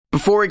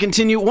Before we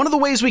continue, one of the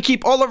ways we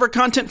keep all of our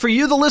content for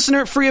you, the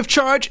listener, free of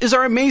charge is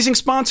our amazing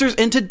sponsors,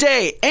 and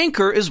today,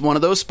 Anchor is one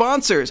of those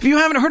sponsors. If you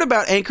haven't heard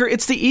about Anchor,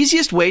 it's the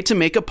easiest way to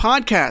make a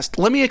podcast.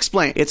 Let me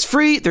explain. It's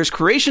free, there's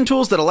creation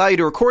tools that allow you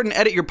to record and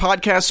edit your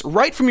podcasts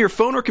right from your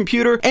phone or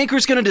computer.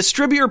 Anchor's going to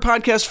distribute your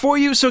podcast for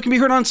you so it can be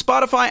heard on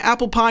Spotify,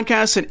 Apple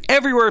Podcasts, and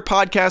everywhere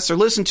podcasts are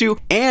listened to,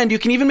 and you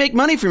can even make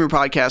money from your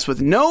podcast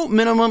with no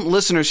minimum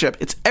listenership.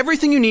 It's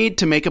everything you need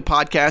to make a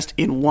podcast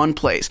in one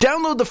place.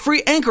 Download the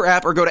free Anchor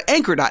app or go to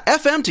anchor.fm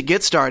to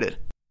get started.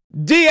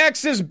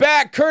 DX is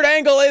back. Kurt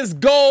Angle is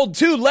gold.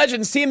 Two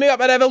legends teaming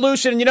up at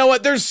Evolution. And you know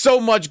what? There's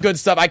so much good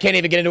stuff. I can't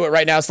even get into it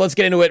right now, so let's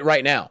get into it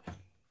right now.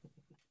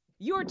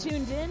 You're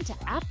tuned in to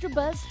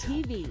AfterBuzz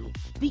TV,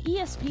 the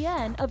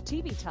ESPN of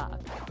TV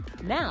talk.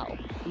 Now,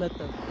 let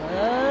the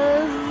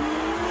buzz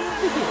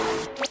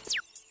begin.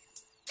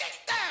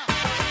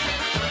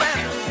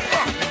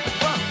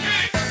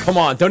 Come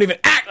on, don't even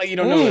act like you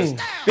don't know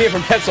this. Being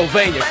from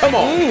Pennsylvania, come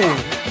on.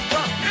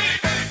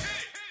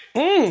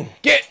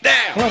 Get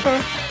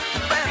down.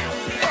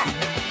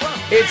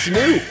 It's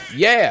new.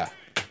 Yeah.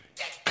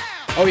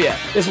 Oh, yeah.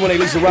 This is when they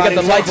lose the We ride.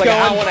 got the lights like going.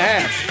 an hour and a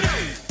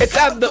half. It's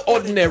out of the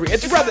ordinary.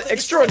 It's rather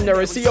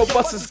extraordinary. C.O.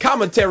 Bus's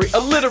commentary, a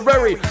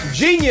literary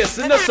genius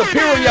and a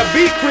superior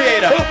beat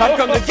creator have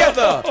come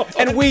together,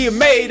 and we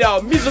made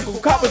a musical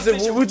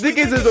composition. We think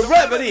it's a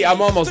remedy.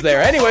 I'm almost there.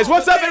 Anyways,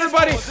 what's up,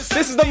 everybody?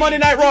 This is the Monday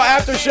Night Raw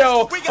After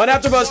Show on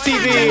AfterBuzz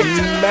TV.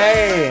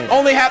 Man.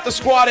 Only half the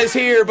squad is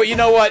here, but you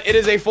know what? It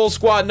is a full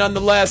squad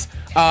nonetheless.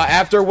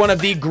 After one of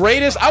the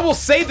greatest, I will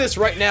say this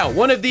right now,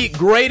 one of the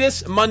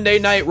greatest Monday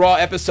Night Raw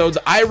episodes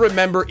I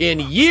remember in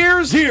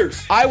years.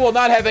 I will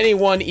not have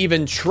anyone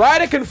even try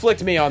to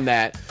conflict me on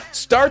that.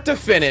 Start to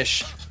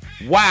finish.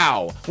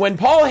 Wow. When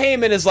Paul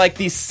Heyman is like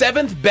the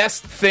 7th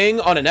best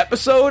thing on an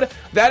episode,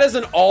 that is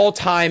an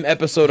all-time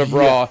episode of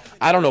Raw.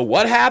 I don't know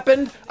what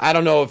happened. I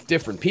don't know if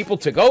different people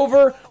took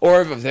over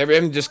or if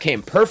everything just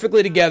came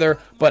perfectly together,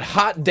 but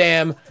hot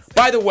damn.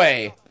 By the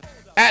way,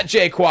 at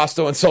Jay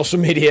Quasto on social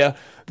media,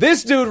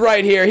 this dude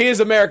right here, he is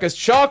America's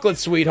chocolate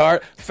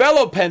sweetheart,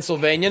 fellow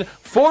Pennsylvanian,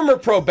 former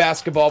pro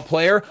basketball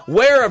player,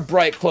 wearer of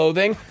bright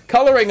clothing,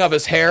 coloring of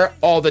his hair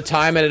all the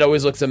time, and it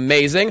always looks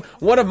amazing.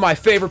 One of my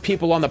favorite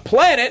people on the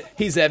planet,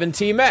 he's Evan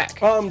T. Mack.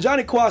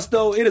 Johnny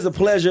Quasto, it is a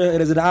pleasure. It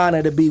is an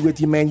honor to be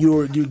with you, man.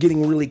 You're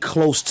getting really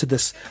close to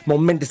this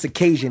momentous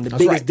occasion, the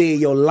biggest day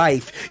of your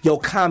life. Your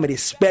comedy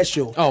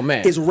special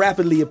is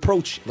rapidly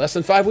approaching. Less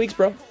than 5 weeks,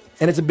 bro.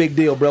 And it's a big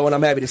deal, bro, and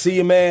I'm happy to see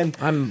you, man.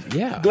 I'm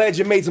glad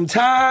you made some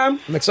time.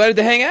 I'm excited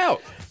to hang out.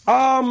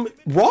 Raw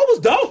was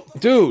dope.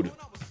 Dude.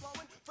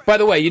 By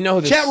the way, you know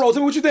who this... Chat roll,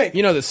 tell me what you think.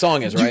 You know this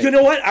song is, right? You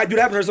know what? I haven't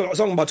heard a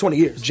song in about 20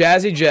 years.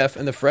 Jazzy Jeff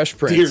and the Fresh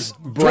Prince.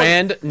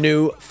 Brand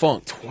new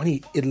funk.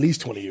 At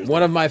least 20 years.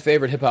 One of my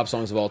favorite hip-hop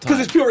songs of all time.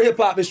 Because it's pure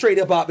hip-hop, it's straight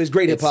hip-hop, it's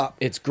great hip-hop.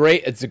 It's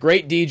great. It's a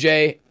great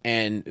DJ,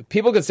 and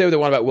people could say what they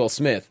want about Will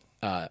Smith.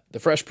 The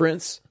Fresh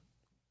Prince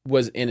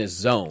was in his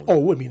zone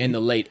in the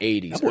late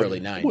 80s,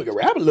 early 90s. We can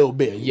rap a little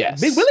bit. Yes.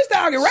 Big Willie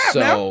style can rap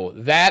now. So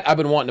that I've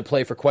been wanting to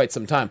play for quite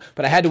some time,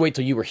 but I had to wait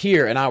till you were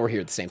here and I were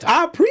here at the same time.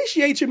 I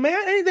appreciate you, man.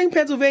 Anything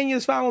Pennsylvania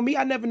is fine with me.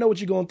 I never know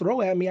what you're going to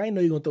throw at me. I didn't know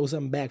you're going to throw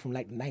something back from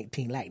like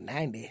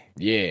 90.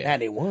 Yeah.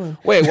 91.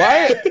 Wait,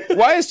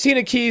 why is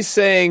Tina Keys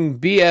saying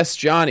BS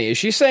Johnny? Is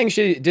she saying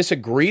she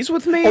disagrees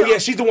with me? Oh, yeah,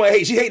 she's the one.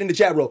 Hey, she hating the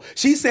chat roll.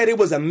 She said it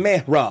was a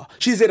man, Raw.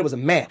 She said it was a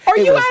man. Are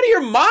you out of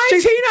your mind,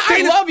 Tina?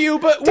 I love you,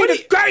 but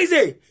Tina's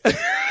crazy.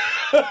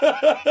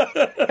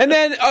 And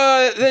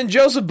then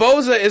Joseph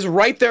Boza is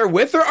right there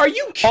with her. Are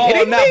you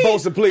kidding me? Not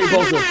Boza, please,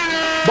 Boza.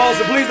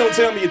 Boza, please don't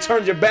tell me you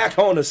turned your back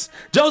on us.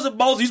 Joseph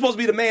Boza, you're supposed to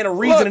be the man of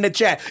reason in the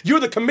chat. You're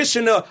the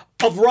commissioner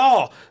of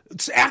Raw.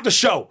 It's after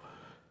show.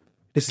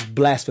 This is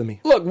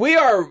blasphemy. Look, we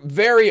are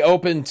very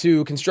open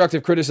to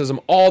constructive criticism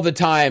all the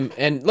time,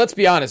 and let's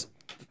be honest.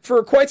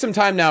 For quite some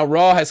time now,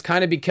 Raw has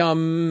kind of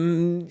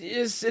become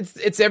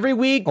it's every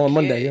week on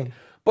Monday. Yeah.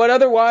 But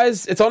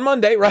otherwise, it's on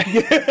Monday, right?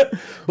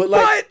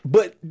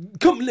 but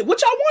come,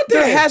 what y'all want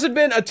there? There hasn't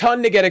been a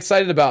ton to get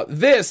excited about.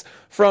 This,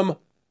 from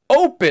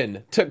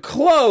open to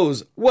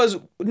close, was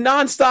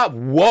nonstop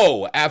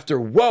whoa after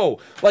whoa.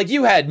 Like,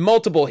 you had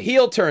multiple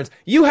heel turns.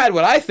 You had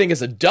what I think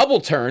is a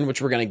double turn,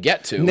 which we're going to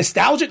get to.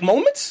 Nostalgic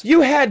moments?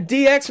 You had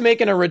DX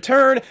making a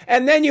return,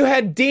 and then you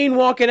had Dean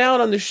walking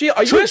out on the Shield.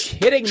 Are you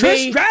kidding me?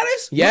 Trish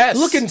Stratus? Yes.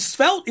 Looking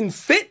svelte and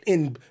fit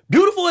and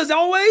beautiful as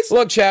always.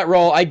 Look, chat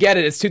roll, I get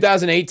it. It's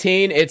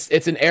 2018.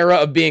 It's an era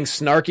of being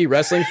snarky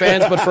wrestling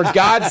fans, but for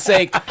God's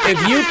sake,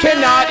 if you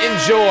cannot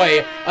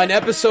enjoy an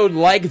episode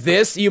like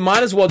this, you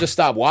might as well just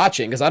stop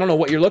watching, because I don't know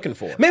what you're looking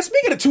for. Man,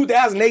 speaking of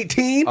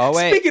 2018,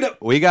 speaking of,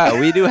 we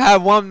do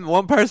have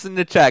one person in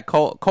the chat,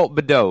 Colt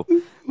Badeau.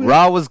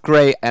 Raw was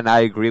great, and I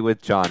agree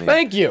with Johnny.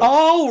 Thank you.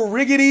 Oh,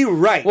 riggedy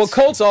right. Well,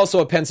 Colt's also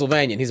a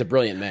Pennsylvanian. He's a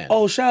brilliant man.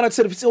 Oh, shout out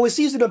to the. So it's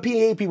usually the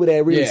PA people that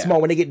are really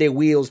smart when they get their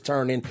wheels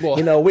turning. Well,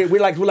 you know,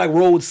 we're like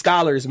Rhodes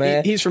scholars,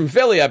 man. He's from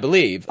Philly, I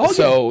believe. Oh,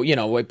 so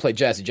we played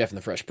Jazzy Jeff and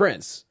the Fresh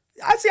Prince.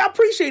 I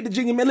appreciate the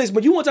genuine man. Listen,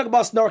 but you want to talk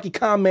about snarky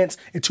comments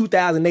in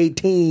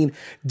 2018.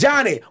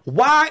 Johnny,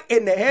 why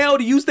in the hell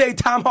do you say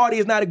Tom Hardy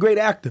is not a great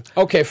actor?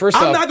 Okay, first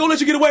off, I'm not going to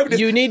let you get away with this.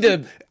 You need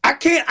to... I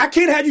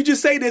can't have you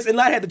just say this and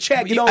not have the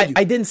chat get on you.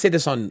 I didn't say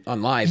this on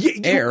live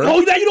air. Oh,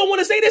 now you don't want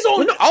to say this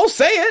on... No, I'll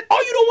say it.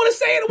 Oh, you don't want to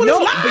say it when it's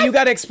live? But you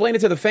got to explain it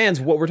to the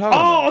fans what we're talking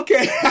about. Oh,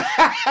 okay.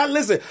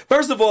 Listen,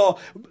 first of all...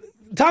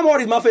 Tom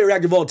Hardy's my favorite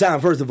actor of all time,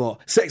 first of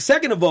all.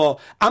 Second of all,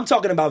 I'm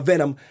talking about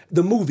Venom,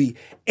 the movie.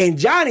 And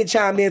Johnny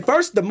chimed in.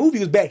 First, the movie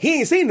was bad. He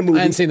ain't seen the movie.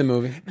 I hadn't seen the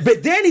movie.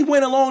 But then he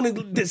went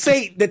along to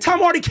say that Tom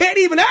Hardy can't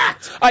even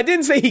act. I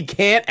didn't say he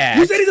can't act.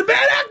 You said he's a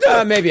bad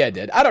actor. Maybe I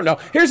did. I don't know.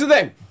 Here's the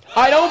thing.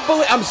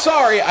 I'm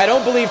sorry, I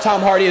don't believe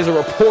Tom Hardy is a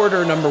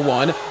reporter, number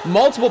one.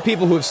 Multiple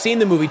people who have seen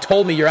the movie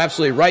told me you're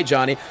absolutely right,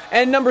 Johnny.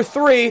 And number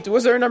three,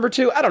 was there a number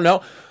two? I don't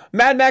know.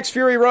 Mad Max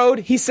Fury Road,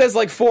 he says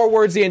like 4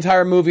 words the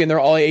entire movie and they're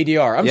all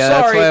ADR. I'm sorry.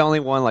 That's why I only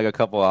won like a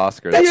couple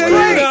Oscars. That's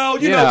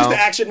great. You know, just an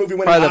action movie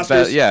winning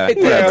Oscars. It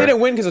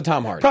didn't win because of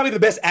Tom Hardy. Probably the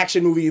best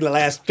action movie in the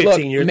last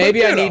 15 years.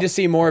 Maybe I need to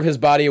see more of his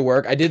body of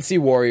work. I did see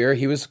Warrior.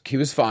 He was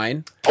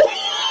fine. What?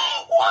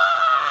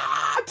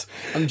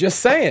 I'm just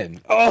saying.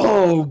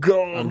 Oh,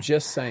 God. I'm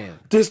just saying.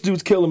 This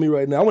dude's killing me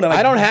right now.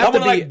 I don't have to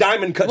be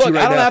diamond cut you right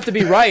now. I don't have to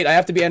be right. I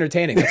have to be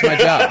entertaining. That's my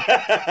job.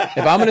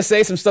 If I'm going to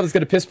say some stuff that's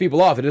going to piss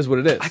people off, it is what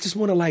it is. I just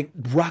want to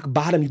rock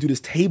bottom you through this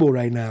table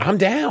right now. I'm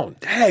down.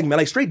 Dang, man,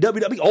 like straight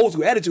WWE old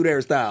school attitude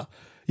hairstyle.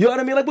 You know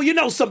what I mean? Like, well, you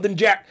know something,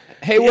 Jack.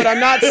 Hey, Wood, I'm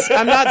not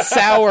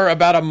sour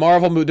about a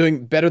Marvel movie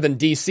doing better than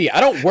DC. I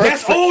don't work.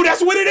 That's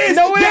what it is.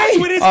 No way. That's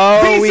what it is.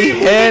 Oh, DC we movie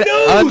hit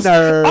news. a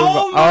nerve.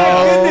 Oh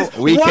my goodness.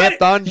 We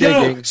kept on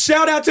digging. Yo,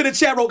 shout out to the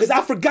chat room because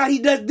I forgot he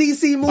does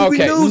DC movie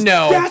news.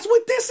 No. That's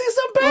what this is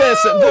about.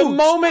 Listen, the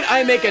moment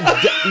I make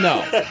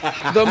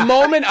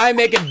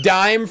a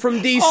dime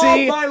from DC,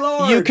 oh, my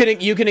Lord.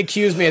 you can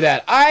accuse me of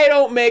that. I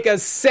don't make a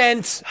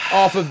cent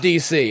off of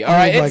DC. All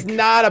right, it's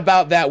not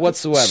about that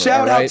whatsoever.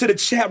 Shout out to the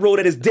chat room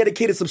that is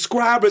dedicated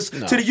subscribers to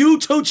the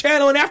YouTube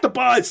channel and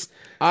AfterBuzz.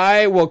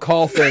 I will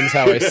call things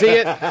how I see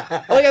it.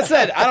 Like I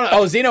said, I don't know.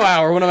 Oh, Zeno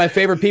Hour, one of my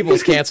favorite people,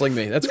 is canceling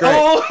me. That's great.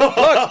 Look,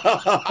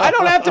 I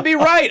don't have to be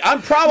right.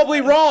 I'm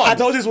probably wrong. I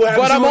told you what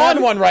happened. But I'm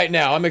on one right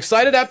now. I'm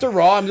excited after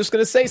Raw. I'm just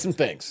going to say some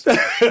things.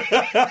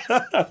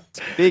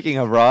 Speaking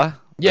of Raw.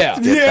 Yeah.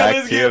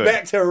 Let's get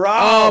back to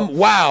Raw.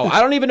 Wow.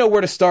 I don't even know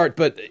where to start,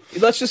 but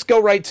let's just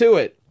go right to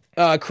it.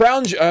 Not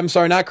Crown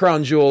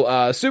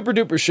Jewel. Super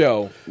Duper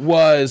Show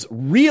was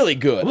really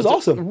good. It was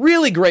awesome. A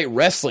really great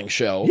wrestling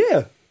show.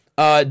 Yeah.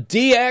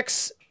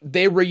 DX,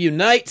 they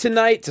reunite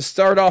tonight to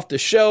start off the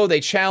show. They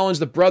challenge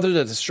the Brothers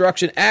of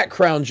Destruction at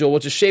Crown Jewel,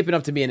 which is shaping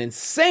up to be an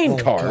insane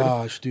card. Oh,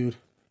 gosh, dude.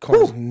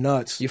 Card's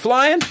nuts. You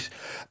flying?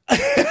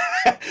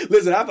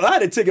 Listen, I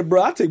had a ticket,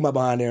 bro. I'll take my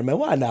behind there, man.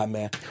 Why not,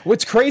 man?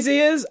 What's crazy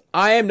is,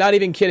 I am not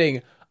even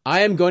kidding,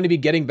 I am going to be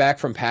getting back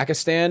from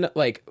Pakistan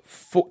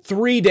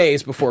 3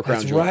 days before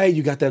Crown Jewel. That's right.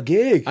 You got that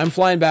gig. I'm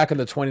flying back on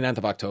the 29th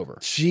of October.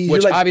 Jeez,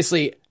 which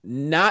obviously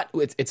not.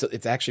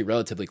 It's actually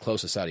relatively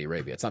close to Saudi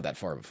Arabia. It's not that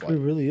far of a flight. It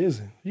really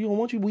isn't. You don't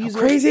want you weasel.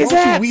 How crazy is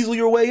that? You weasel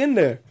your way in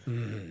there.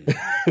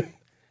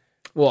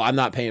 Well, I'm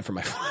not paying for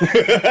my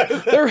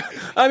flight.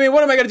 I mean,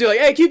 what am I going to do? Like,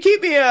 hey, can you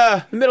keep me in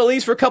the Middle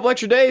East for a couple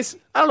extra days?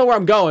 I don't know where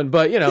I'm going,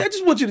 but Yeah, I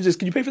just want you to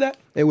can you pay for that?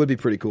 It would be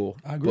pretty cool.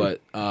 I agree.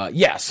 But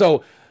yeah,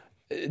 so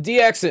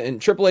DX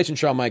and Triple H and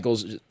Shawn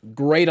Michaels,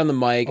 great on the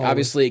mic.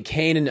 Obviously,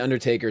 Kane and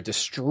Undertaker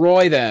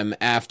destroy them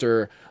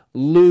after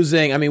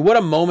losing. I mean, what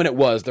a moment it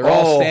was. They're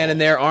all standing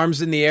there,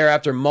 arms in the air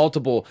after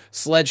multiple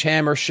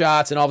sledgehammer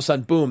shots, and all of a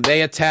sudden, boom,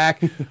 they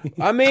attack.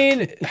 I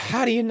mean,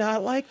 how do you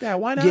not like that?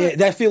 Why not? Yeah,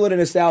 that feeling of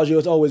nostalgia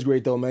is always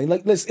great, though, man.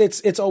 Like,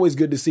 it's always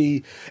good to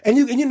see. And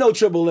you know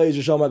Triple H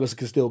and Shawn Michaels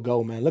can still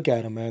go, man. Look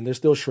at them, man. They're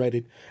still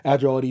shredded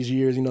after all these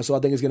years, so I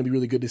think it's going to be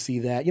really good to see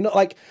that.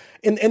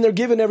 And they're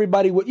giving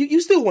everybody what you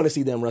still want to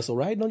see them wrestle,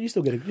 right? No, you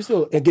still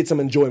get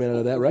some enjoyment out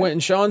of that, right? When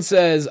Shawn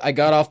says, I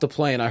got off the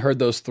plane, I heard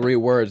those 3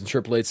 words, and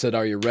Triple H said,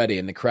 are you ready?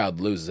 And the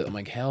crowd loses it. I'm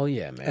like, hell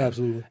yeah, man.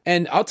 Absolutely.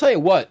 And I'll tell you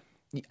what,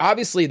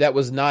 obviously that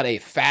was not a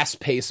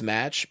fast-paced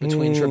match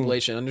between Triple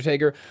H and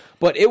Undertaker,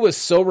 but it was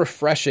so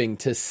refreshing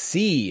to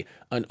see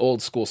an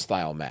old-school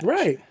style match.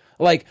 Right.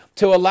 Like,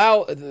 to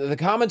allow the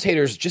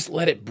commentators just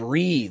let it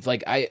breathe.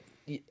 Like,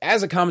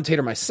 as a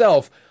commentator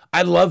myself,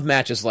 I love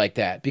matches like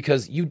that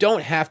because you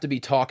don't have to be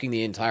talking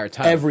the entire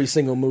time. Every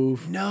single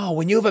move. No,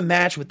 when you have a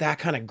match with that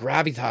kind of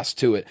gravitas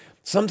to it,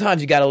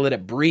 sometimes you got to let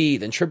it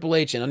breathe. And Triple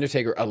H and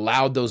Undertaker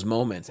allowed those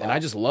moments. And I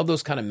just love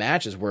those kind of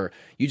matches where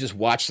you just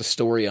watch the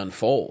story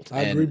unfold.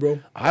 I agree, bro.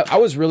 I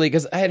was really,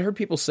 because I had heard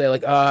people say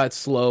like, it's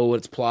slow,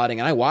 it's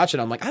plotting. And I watch it,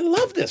 I'm like, I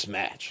love this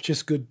match.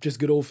 Just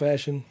good old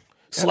fashioned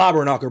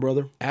slobber knocker,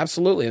 brother.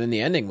 Absolutely. And then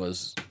the ending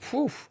was,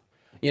 whew.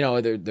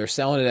 They're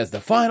selling it as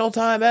the final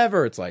time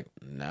ever. It's like,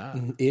 nah.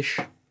 Ish.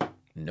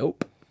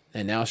 Nope.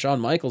 And now Shawn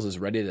Michaels is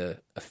ready to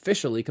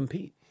officially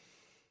compete.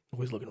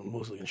 Always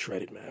looking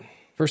shredded, man.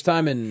 First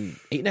time in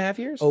 8.5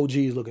 years? OG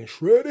is looking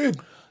shredded.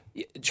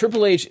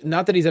 Triple H,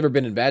 not that he's ever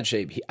been in bad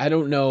shape. I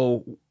don't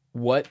know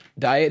what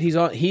diet he's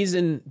on. He's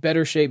in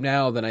better shape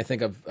now than I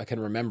think I can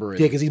remember. Yeah,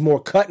 because he's more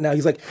cut now.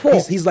 He's like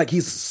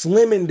he's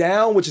slimming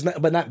down, which is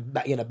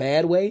not in a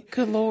bad way.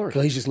 Good Lord.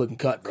 Because he's just looking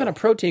cut. What kind of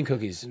protein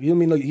cookies? You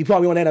know what I mean? You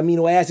probably on that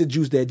amino acid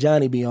juice that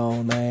Johnny be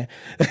on, man.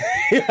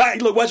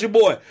 Look, watch your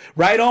boy.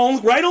 Right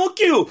on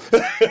cue.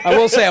 I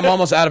will say I'm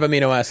almost out of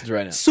amino acids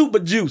right now. Super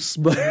juice.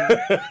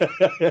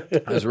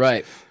 That's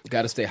right.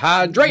 Got to stay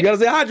hydrated. You got to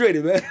stay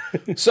hydrated,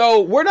 man.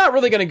 So we're not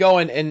really going to go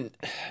in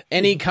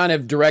any kind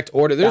of direct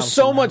order. There's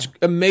so much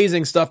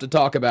amazing stuff to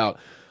talk about.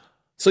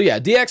 So yeah,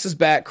 DX is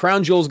back.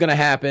 Crown Jewel is going to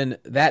happen.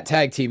 That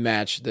tag team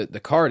match, the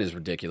card is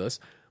ridiculous.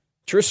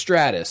 Trish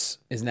Stratus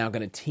is now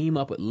going to team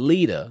up with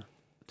Lita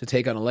to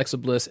take on Alexa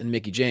Bliss and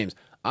Mickie James.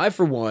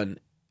 For one,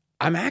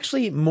 I'm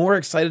actually more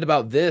excited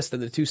about this than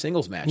the two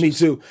singles matches. Me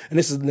too. And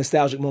this is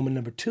nostalgic moment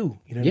number 2. You know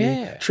what I mean?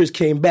 Yeah. Trish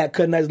came back,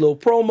 cut a nice little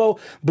promo.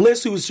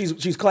 Bliss,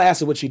 she's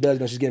class at what she does.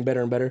 She's getting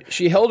better and better.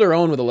 She held her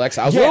own with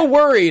Alexa. I was a little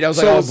worried. I was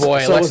like, oh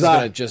boy, Alexa's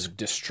going to just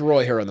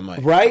destroy her on the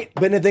mic. Right?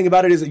 But the thing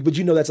about it is, but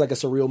that's like a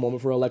surreal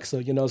moment for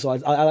Alexa, So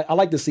I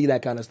like to see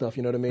that kind of stuff,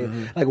 you know what I mean?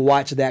 Mm-hmm. Like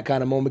watch that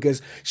kind of moment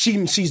because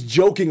she's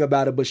joking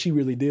about it, but she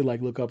really did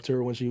like look up to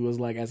her when she was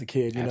like as a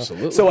kid, you know?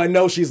 Absolutely. So I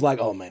know she's like,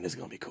 oh man, this is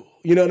going to be cool.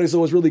 You know what I mean?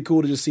 So it's really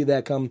cool to just see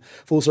that come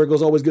full circle.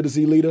 It's always good to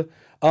see Lita.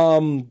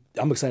 I'm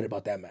excited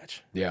about that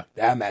match. Yeah.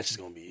 That match is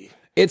going to be...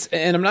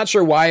 And I'm not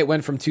sure why it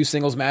went from 2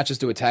 singles matches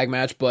to a tag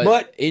match,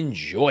 but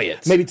enjoy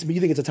it. Maybe you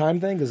think it's a time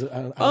thing?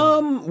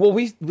 Well,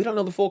 we don't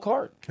know the full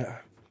card.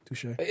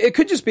 Touche. It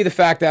could just be the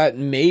fact that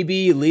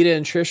maybe Lita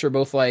and Trish are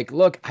both like,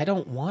 look, I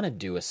don't want to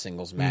do a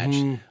singles match.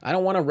 I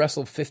don't want to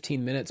wrestle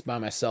 15 minutes by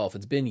myself.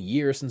 It's been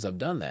years since I've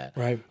done that.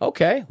 Right.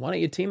 Okay, why don't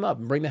you team up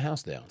and bring the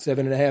house down?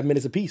 7.5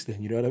 minutes apiece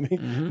then, you know what I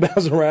mean?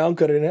 Bounce around,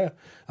 cut it in half.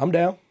 I'm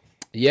down.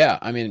 Yeah,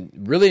 I mean,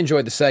 really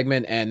enjoyed the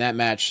segment, and that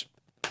match,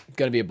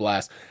 going to be a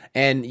blast.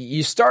 And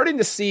you're starting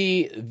to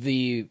see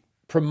the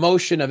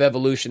promotion of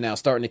Evolution now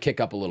starting to kick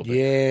up a little bit.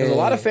 Yeah. Because a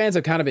lot of fans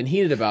have kind of been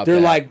heated about They're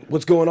that. like,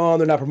 what's going on?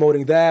 They're not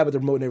promoting that, but they're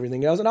promoting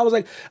everything else. And I was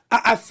like,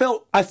 I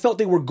felt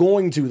they were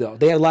going to, though.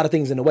 They had a lot of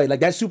things in the way. Like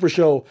that Super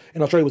Show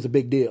in Australia was a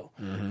big deal.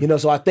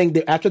 So I think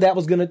that after that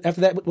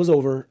was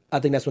over, I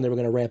think that's when they were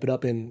going to ramp it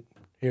up, and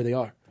here they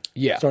are.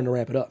 Yeah. Starting to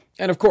ramp it up.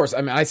 And of course,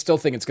 I mean, I still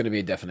think it's going to be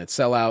a definite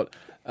sellout.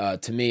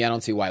 To me, I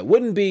don't see why it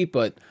wouldn't be,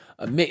 but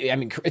I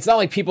mean, it's not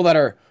like people that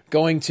are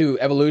going to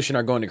Evolution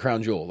are going to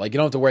Crown Jewel. Like, you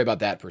don't have to worry about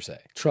that per se.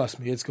 Trust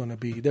me, they're going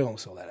to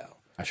sell that out.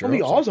 I sure It'll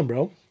be hope so. awesome,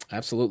 bro.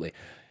 Absolutely.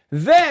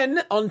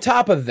 Then, on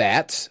top of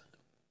that,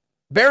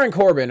 Baron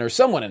Corbin or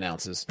someone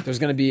announces there's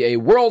going to be a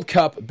World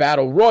Cup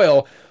Battle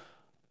Royal.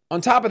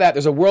 On top of that,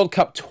 there's a World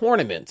Cup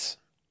tournament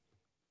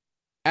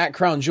at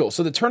Crown Jewel.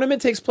 So the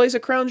tournament takes place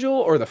at Crown Jewel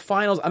or the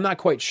finals? I'm not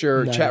quite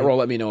sure. No. Chat roll,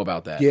 let me know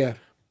about that. Yeah.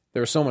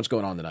 There was so much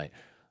going on tonight.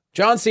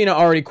 John Cena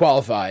already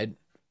qualified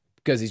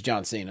because he's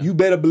John Cena. You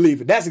better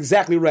believe it. That's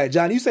exactly right,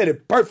 John. You said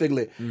it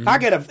perfectly. I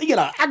get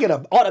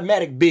a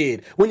automatic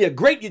bid. When you're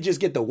great, you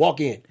just get to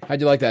walk in. How'd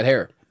you like that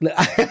hair?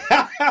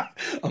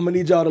 I'm gonna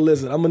need y'all to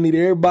listen. I'm gonna need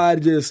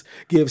everybody to just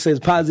say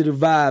positive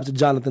vibes to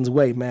Jonathan's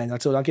way, man. I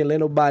told you I can't let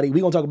nobody. We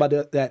gonna talk about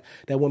that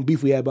one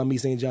beef we had about me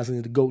saying Johnson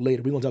is the GOAT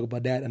later. We gonna talk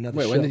about that another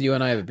Wait, show. when did you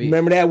and I have a beef?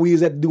 Remember that we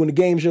was at doing the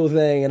game show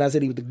thing, and I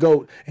said he was the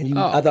GOAT, and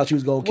I thought you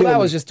was gonna kill Well, that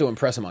me. was just to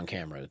impress him on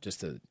camera,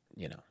 just to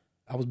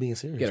I was being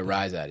serious. get a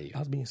rise out of you. I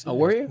was being serious. Oh,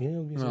 were you? Yeah, I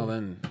was being Well, serious.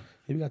 then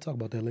Maybe we gotta talk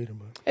about that later,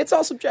 but it's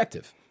all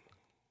subjective.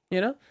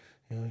 yeah,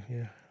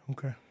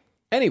 okay.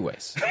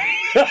 Anyways,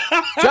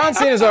 John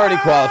Cena's already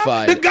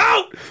qualified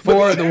GOAT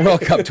for the World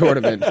Cup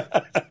tournament.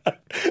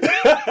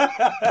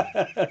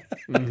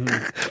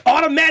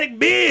 automatic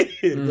bid.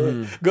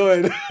 Go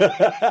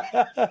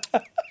ahead.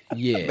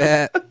 Yeah.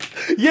 Man,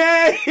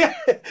 Yeah.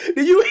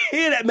 Did you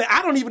hear that, man?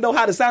 I don't even know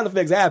how the sound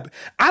effects happen.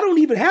 I don't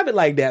even have it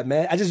like that,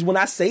 man. When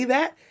I say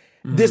that,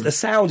 the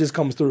sound just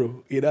comes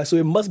through, so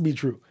it must be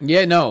true.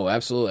 Yeah, no,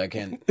 absolutely. I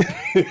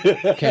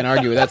can't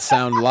argue with that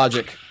sound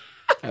logic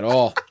at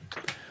all.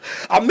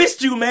 I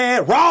missed you,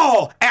 man.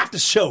 Raw after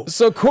show.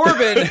 So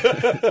Corbin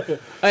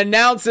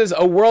announces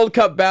a World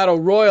Cup Battle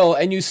Royal,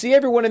 and you see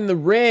everyone in the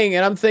ring,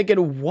 and I'm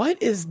thinking,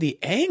 what is the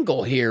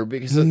angle here?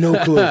 Because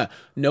No clue.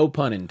 No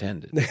pun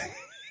intended.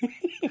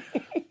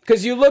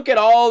 Because you look at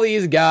all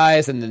these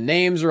guys, and the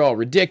names are all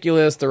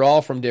ridiculous. They're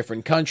all from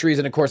different countries,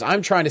 and of course,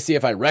 I'm trying to see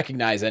if I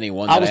recognize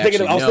anyone. I was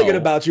thinking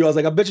about you. I was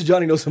like, I bet you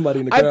Johnny knows somebody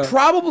in the crowd. I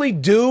probably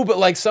do, but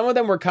like some of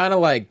them were kind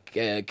of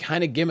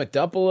gimmicked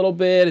up a little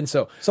bit, and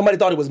so Somebody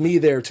thought it was me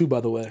there too, by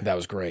the way. that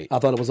was great. I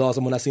thought it was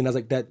awesome when I seen it. I was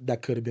like,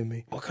 that could have been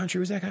me. What country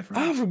was that guy from?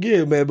 I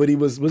forget, man, but he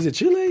was it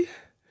Chile?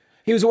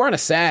 He was wearing a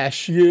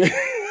sash. Yeah.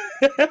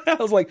 I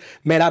was like,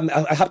 man,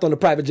 I hopped on the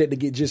private jet to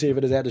get just here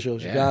for this after show.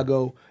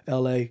 Chicago,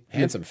 L.A.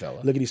 Handsome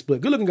fella. Look at he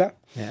split. Good looking guy.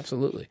 Yeah,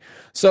 absolutely.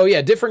 So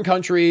yeah, different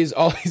countries,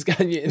 all these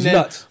guys. It's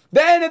nuts.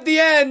 Then at the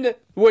end,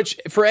 which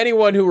for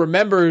anyone who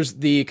remembers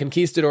the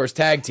Conquistadors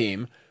tag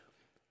team,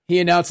 he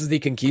announces the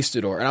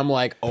Conquistador, and I'm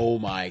like, oh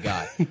my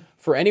God.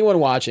 For anyone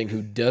watching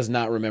who does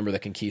not remember the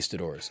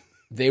Conquistadors,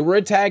 they were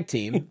a tag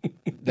team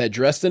that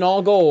dressed in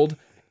all gold,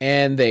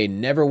 and they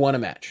never won a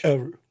match.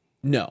 Ever.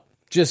 No,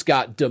 just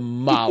got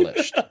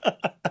demolished.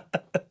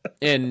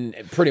 in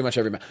pretty much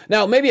every match.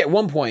 Now, maybe at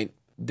one point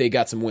they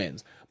got some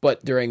wins,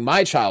 but during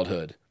my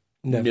childhood,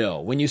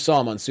 no. When you saw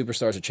them on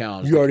Superstars or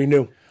Challenge, You already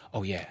knew.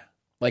 oh yeah,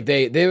 like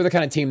they were the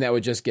kind of team that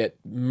would just get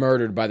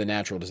murdered by the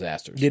natural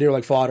disasters. Yeah, they were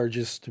like fodder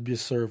just to be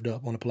served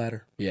up on a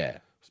platter. Yeah.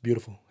 It's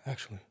beautiful,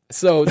 actually.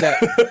 So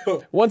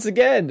that once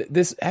again,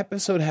 this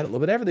episode had a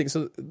little bit of everything.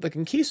 So the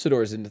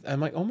conquistadors, and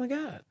I'm like, oh my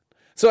god.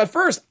 So at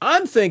first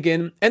I'm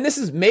thinking, and this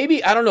is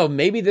maybe, I don't know,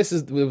 maybe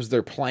it was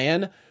their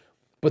plan,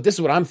 but this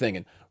is what I'm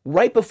thinking.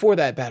 Right before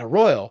that battle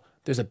royal,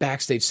 there's a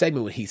backstage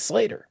segment with Heath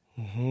Slater.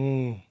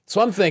 Mm-hmm.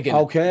 So I'm thinking,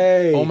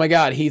 okay, oh my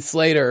god, Heath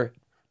Slater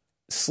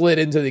slid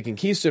into the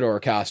conquistador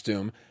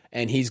costume,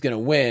 and he's going to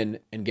win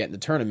and get in the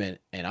tournament,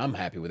 and I'm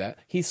happy with that.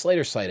 Heath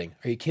Slater sighting.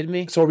 Are you kidding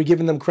me? So are we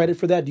giving them credit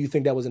for that? Do you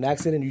think that was an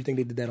accident, or do you think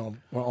they did that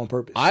on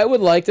purpose? I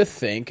would like to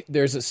think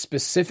there's a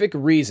specific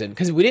reason,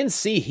 because we didn't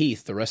see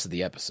Heath the rest of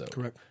the episode.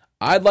 Correct.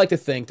 I'd like to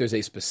think there's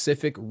a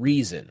specific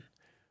reason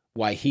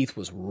why Heath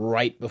was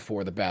right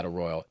before the Battle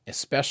Royal,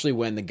 especially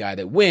when the guy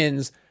that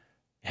wins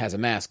has a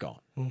mask on.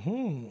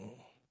 Mm-hmm.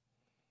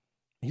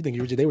 You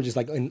think they were just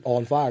like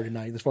on fire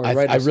tonight as far as I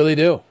writers? really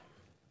do.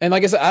 And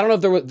like I said, I don't know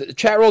if there was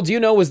chat roll. Do you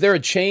know, was there a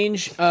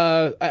change?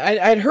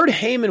 I'd heard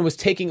Heyman was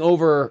taking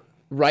over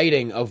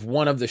writing of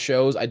one of the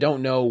shows. I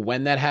don't know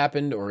when that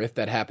happened or if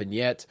that happened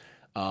yet.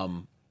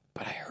 But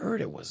I heard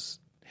it was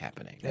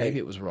happening. Maybe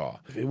it was Raw.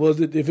 If it was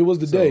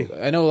the day,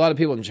 I know a lot of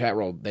people in chat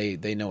roll.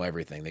 They know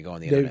everything. They go on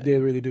the internet. They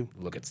really do.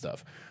 Look at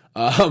stuff.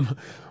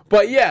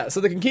 But yeah,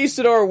 so the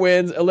Conquistador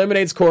wins,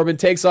 eliminates Corbin,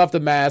 takes off the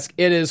mask.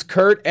 It is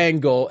Kurt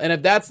Angle. And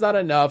if that's not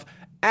enough,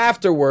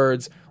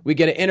 afterwards, we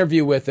get an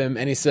interview with him,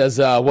 and he says,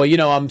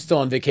 well, I'm still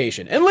on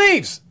vacation, and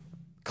leaves.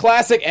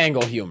 Classic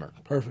Angle humor.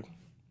 Perfect,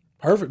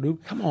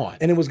 dude. Come on.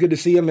 And it was good to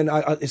see him, and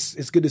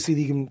it's good to see that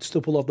he can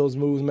still pull off those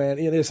moves, man.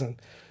 Yeah, listen,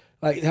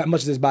 like how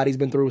much this body's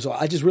been through. So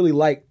I just really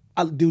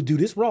dude,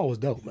 this Raw was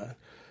dope, man.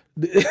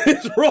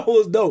 This Raw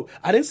was dope.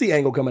 I didn't see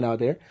Angle coming out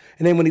there,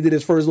 and then when he did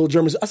his first little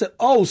German, I said,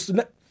 oh, is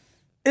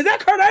that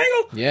Kurt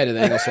Angle? Yeah, did the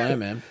Angle Slam,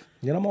 man.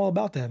 Yeah, I'm all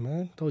about that,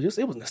 man. Told you,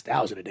 it was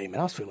nostalgia today, man.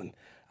 I was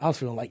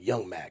feeling like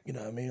young Mac, you know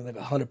what I mean? Like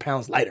 100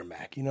 pounds lighter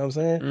Mac, you know what I'm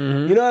saying?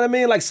 Mm-hmm. You know what I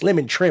mean? Like slim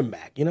and trim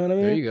Mac, you know what I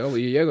mean? There you go,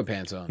 with your yoga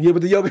pants on. Yeah,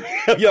 with the yoga,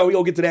 we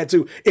gonna get to that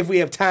too. If we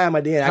have time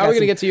at the end. How are we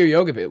gonna get to your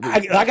yoga bit?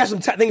 I got some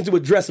things to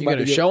address about it.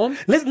 You gonna show them?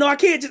 Listen, no, I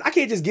can't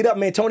just get up,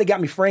 man. Tony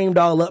got me framed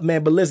all up,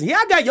 man. But listen,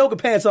 I got yoga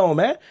pants on,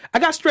 man. I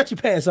got stretchy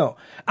pants on.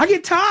 I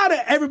get tired of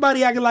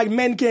everybody acting like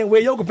men can't wear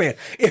yoga pants.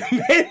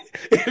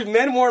 If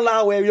men weren't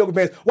allowed to wear yoga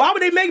pants, why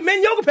would they make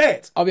men yoga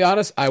pants? I'll be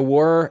honest,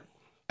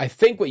 I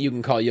think what you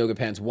can call yoga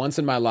pants once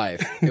in my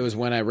life. It was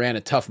when I ran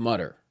a Tough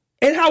Mudder.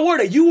 And how were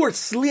they? You were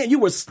slim. You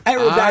were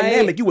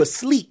aerodynamic. You were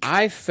sleek.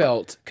 I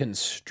felt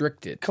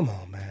constricted. Come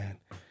on, man.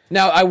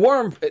 Now, I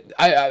wore them.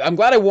 I'm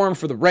glad I wore them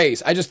for the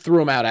race. I just threw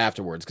them out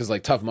afterwards because,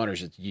 like, Tough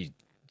Mudders, you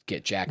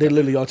get jacked They're up.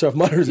 literally all Tough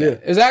Mudders, yeah.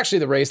 It was actually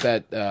the race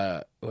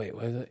that, wait,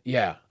 was it?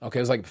 Yeah. Okay,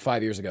 it was like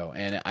 5 years ago.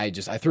 And I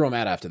threw them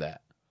out after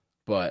that.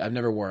 But I've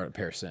never worn a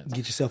pair since.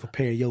 Get yourself a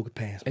pair of yoga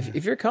pants, man.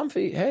 If you're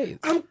comfy, hey.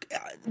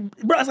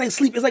 Bro, it's like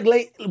sleep. It's like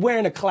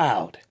wearing a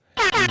cloud.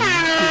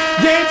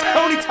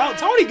 Yeah,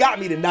 Tony got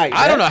me tonight.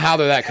 I don't know how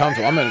they're that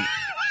comfortable.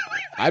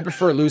 I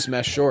prefer loose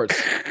mesh shorts.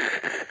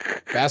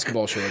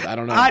 Basketball shorts. I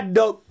don't know. I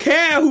don't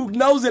care who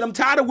knows it. I'm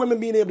tired of women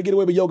being able to get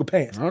away with yoga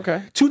pants.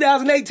 Okay.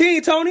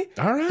 2018, Tony.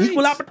 All right.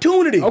 Equal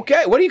opportunity.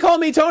 Okay. What are you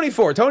calling me Tony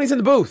for? Tony's in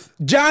the booth.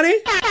 Johnny.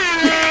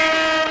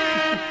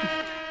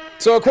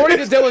 So according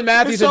to Dylan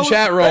Matthews in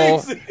chat roll,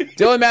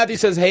 Dylan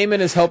Matthews says Heyman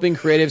is helping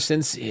creative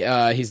since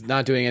he's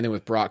not doing anything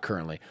with Brock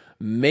currently.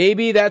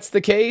 Maybe that's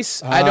the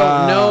case. I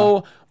don't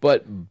know.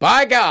 But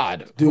by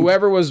God, dude,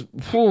 whoever was...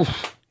 Whew.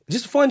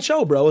 Just a fun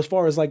show, bro, as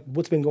far as like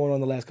what's been going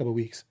on the last couple of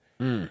weeks.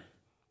 You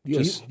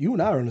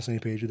and I are on the same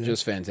page with that.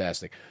 Just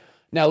fantastic.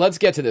 Now, let's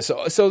get to this.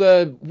 So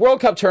the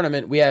World Cup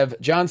tournament, we have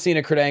John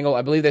Cena, Kurt Angle.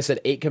 I believe they said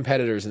 8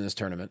 competitors in this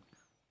tournament.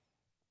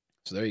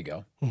 So there you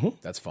go. Mm-hmm.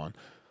 That's fun.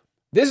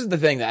 This is the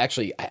thing that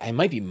actually I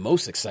might be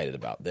most excited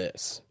about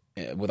this,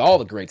 with all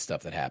the great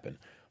stuff that happened.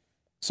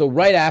 So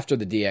right after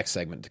the DX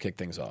segment, to kick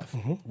things off,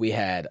 we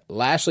had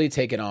Lashley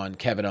taking on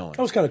Kevin Owens.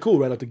 That was kind of cool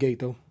right out the gate,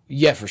 though.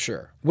 Yeah, for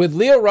sure. With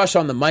Leo Rush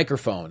on the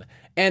microphone.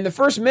 And the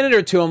first minute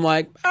or two, I'm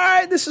like, all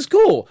right, this is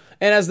cool.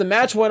 And as the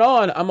match went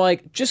on, I'm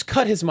like, just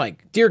cut his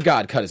mic. Dear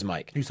God, cut his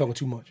mic. He was talking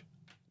too much.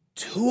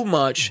 Too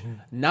much,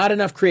 not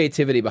enough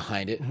creativity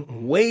behind it,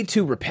 way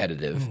too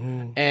repetitive.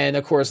 And,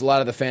 of course, a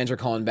lot of the fans are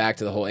calling back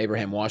to the whole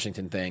Abraham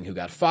Washington thing, who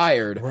got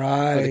fired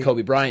for the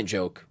Kobe Bryant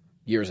joke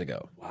years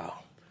ago. Wow.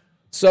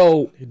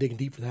 So you're digging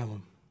deep for that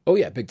one. Oh,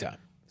 yeah, big time.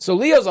 So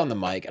Leo's on the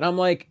mic, and I'm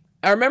like,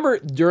 I remember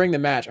during the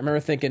match, I remember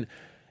thinking,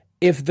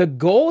 if the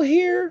goal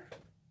here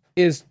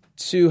is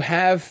to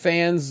have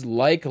fans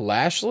like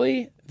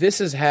Lashley, this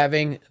is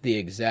having the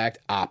exact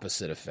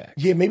opposite effect.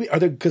 Yeah, maybe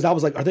because I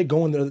was like, are they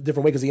going a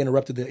different way? Because he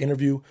interrupted the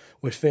interview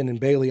with Finn and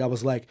Bailey. I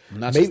was like,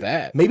 just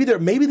that. Maybe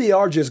they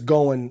are just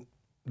going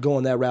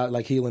that route,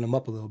 like healing him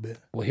up a little bit.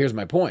 Well, here's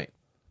my point.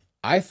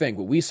 I think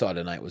what we saw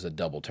tonight was a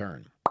double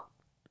turn,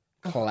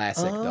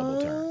 classic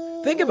double turn.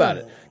 Think about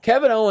it.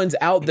 Kevin Owens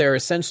out there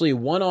essentially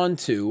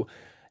 1-on-2.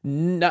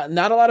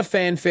 Not a lot of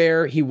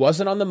fanfare. He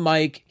wasn't on the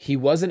mic. He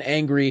wasn't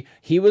angry.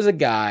 He was a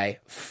guy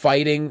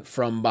fighting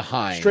from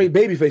behind. Straight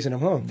baby facing him,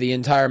 huh? The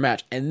entire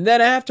match. And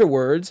then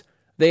afterwards,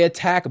 they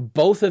attack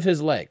both of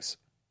his legs.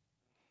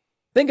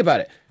 Think about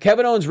it.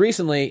 Kevin Owens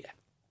recently,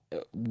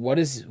 what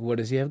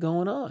does he have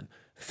going on?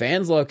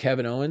 Fans love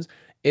Kevin Owens.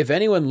 If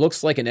anyone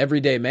looks like an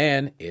everyday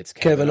man, it's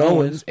Kevin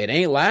Owens. It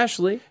ain't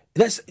Lashley.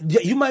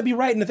 You might be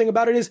right. And the thing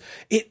about it is,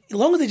 as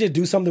long as they just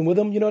do something with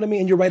him, you know what I mean?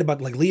 And you're right about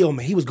like Leo,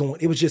 man. He was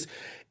going. It was just.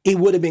 It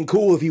would have been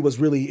cool if he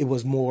was it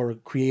was more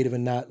creative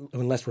and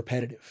less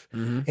repetitive.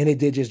 Mm-hmm. And it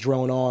did just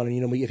drone on.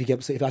 And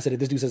if I said if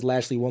this dude says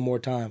Lashley one more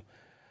time,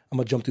 I'm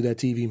gonna jump through that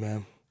TV,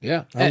 man.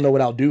 Yeah. I don't know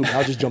what I'll do.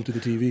 I'll just jump through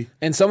the TV.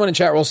 And someone in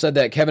chat roll said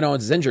that Kevin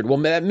Owens is injured. Well,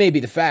 that may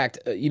be the fact.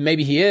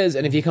 Maybe he is.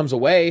 And if he goes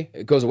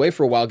away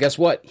for a while, guess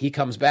what? He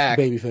comes back.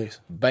 Babyface.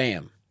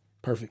 Bam.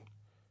 Perfect.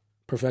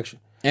 Perfection.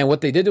 And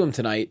what they did to him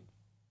tonight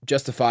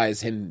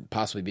justifies him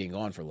possibly being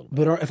gone for a little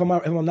bit. But if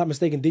I'm not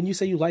mistaken, didn't you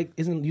say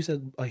you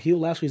said a heel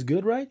Lashley is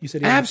good, right? You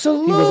said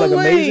absolutely. He was like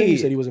amazing. You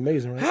said he was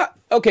amazing, right?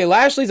 Okay,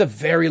 Lashley's a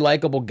very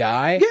likable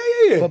guy.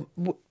 Yeah.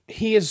 But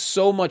he is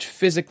so much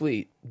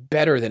physically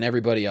better than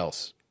everybody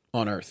else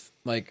on Earth.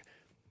 Like,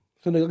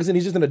 so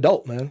he's just an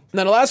adult, man.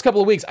 Now, the last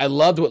couple of weeks, I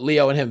loved what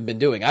Leo and him have been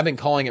doing. I've been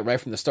calling it right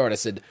from the start. I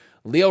said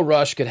Leo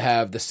Rush could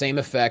have the same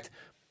effect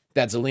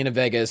that Zelina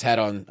Vega has had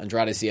on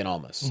Andrade Cien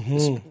Almas.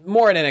 Mm-hmm.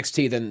 More in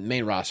NXT than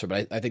main roster,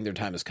 but I think their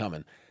time is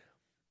coming.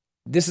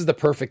 This is the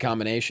perfect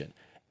combination.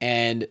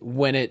 And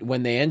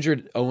when they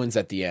injured Owens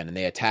at the end and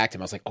they attacked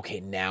him, I was like, okay,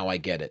 now I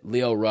get it.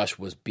 Leo Rush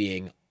was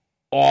being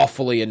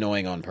awfully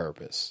annoying on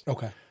purpose.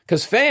 Okay.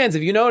 Because fans,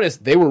 if you notice,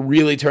 they were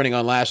really turning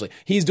on Lashley.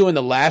 He's doing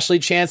the Lashley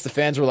chants. The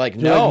fans were like,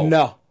 no.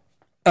 No.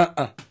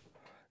 I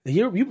think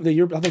you're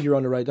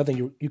on the right. I think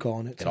you're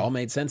calling it. It all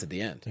made sense at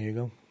the end. There you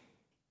go.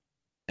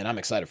 And I'm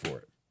excited for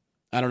it.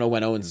 I don't know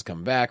when Owens is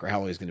coming back or how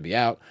long he's going to be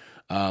out.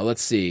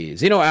 Let's see.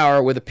 Zeno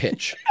Hour with a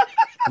pitch.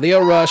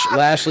 Leo Rush,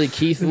 Lashley,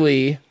 Keith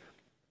Lee.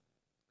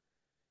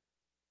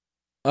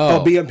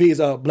 BMP is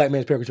Black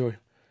Man's Purgatory.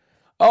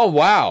 Oh,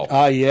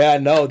 wow. Yeah,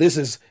 no, this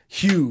is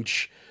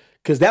huge.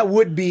 Because that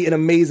would be an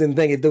amazing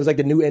thing if there was like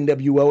the new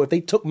NWO. If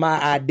they took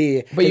my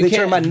idea, but if they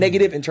turned my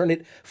negative and turned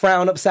it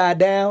frown upside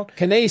down.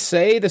 Can they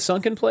say the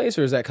sunken place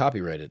or is that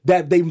copyrighted?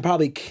 That they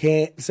probably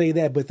can't say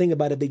that. But think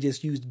about it, they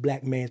just used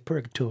Black Man's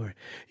Purgatory.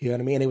 You know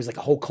what I mean? It was like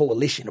a whole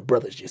coalition of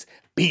brothers just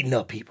beating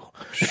up people.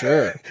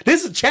 Sure.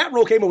 This is chat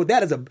roll came up with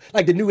that as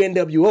like the new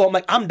NWO. I'm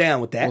like, I'm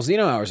down with that. Well,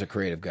 Zeno Hour's a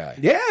creative guy.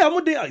 Yeah, I'm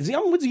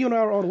with Zeno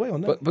Hour all the way on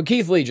that. But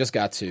Keith Lee just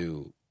got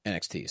to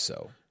NXT,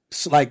 so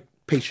it's like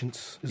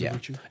patience is a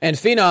virtue. And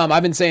Phenom,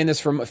 I've been saying this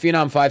from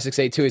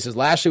Phenom5682. He says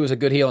Lashley was a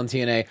good heel in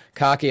TNA,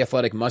 cocky,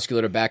 athletic,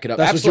 muscular to back it up.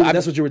 That's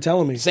what you were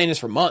telling me. Saying this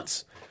for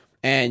months.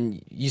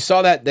 And you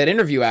saw that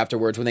interview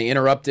afterwards when they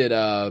interrupted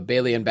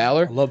Bayley and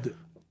Balor. I loved it.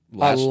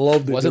 I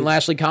loved it. Wasn't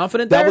Lashley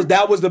confident there?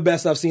 That was the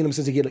best I've seen him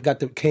since he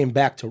came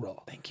back to Raw.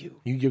 Thank you.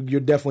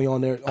 You're definitely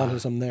on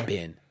something there.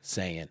 Been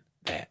saying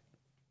that.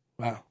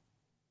 Wow.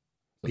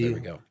 So there we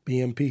go.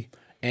 BMP.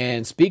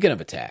 And speaking of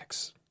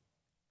attacks,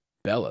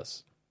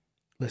 Bellas.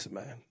 Listen,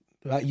 man.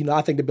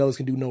 I think the Bellas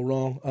can do no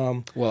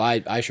wrong. Well,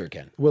 I sure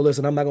can. Well,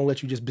 listen, I'm not going to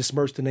let you just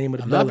besmirch the name of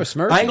the Bellas. Not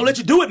besmirching. I ain't going to let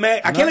you do it, man.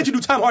 I can't let you do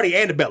Tom Hardy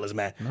and the Bellas,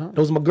 man. No.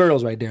 Those are my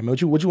girls right there, man.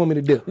 What you want me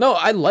to do? No,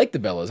 I like the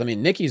Bellas. I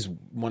mean, Nikki's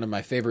one of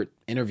my favorite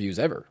interviews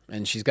ever,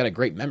 and she's got a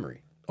great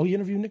memory. Oh, you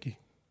interviewed Nikki?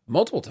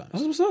 Multiple times.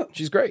 That's what's up.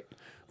 She's great.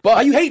 But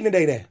are you hating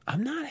today, then?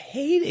 I'm not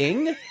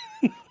hating.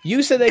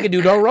 You said they could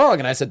do no wrong,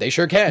 and I said they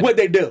sure can. What'd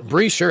they do?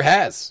 Bree sure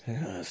has.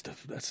 Yeah,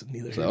 that's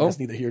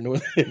neither here nor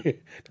there.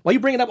 Why you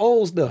bringing up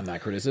old stuff? I'm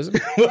not criticizing.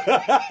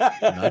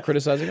 I'm not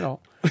criticizing at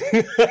all.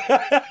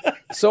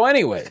 So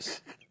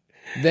anyways,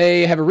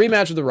 they have a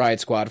rematch with the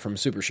Riot Squad from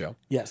Super Show.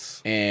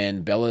 Yes.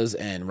 And Bellas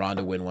and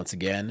Ronda win once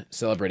again,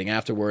 celebrating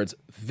afterwards.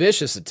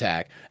 Vicious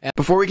attack. And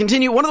before we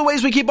continue, one of the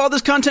ways we keep all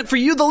this content for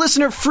you, the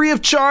listener, free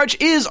of charge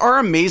is our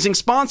amazing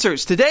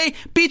sponsors. Today,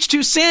 Beach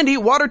Too Sandy,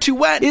 Water Too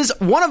Wet is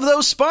one of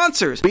those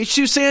sponsors. Beach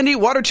Too Sandy,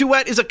 Water Too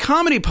Wet is a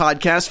comedy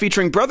podcast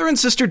featuring brother and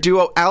sister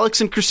duo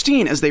Alex and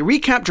Christine as they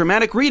recap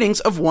dramatic readings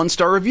of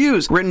one-star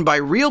reviews written by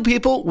real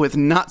people with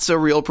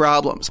not-so-real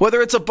problems.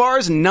 Whether it's a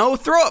bar's no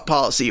throw-up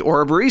policy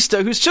or a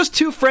barista who's just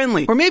too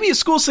friendly, or maybe a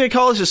school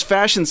psychologist's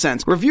fashion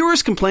sense,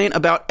 reviewers complain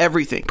about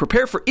everything.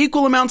 Prepare for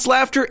equal amounts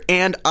laughter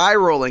and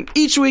eye-rolling.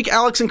 Each week,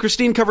 Alex and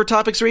Christine cover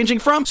topics ranging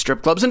from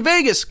strip clubs in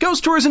Vegas,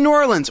 ghost tours in New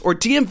Orleans, or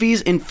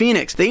DMVs in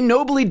Phoenix. They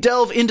nobly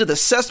delve into the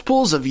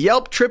cesspools of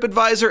Yelp,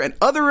 TripAdvisor, and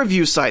other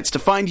review sites to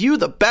find you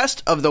the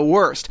best of the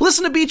worst.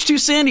 Listen to Beach Too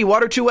Sandy,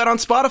 Water Too Wet on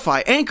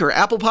Spotify, Anchor,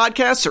 Apple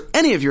Podcasts, or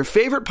any of your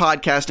favorite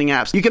podcasting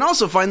apps. You can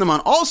also find them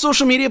on all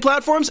social media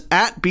platforms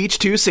at Beach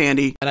Too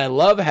Sandy. And I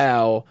love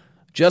how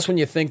just when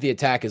you think the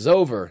attack is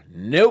over,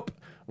 nope.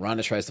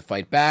 Ronda tries to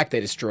fight back. They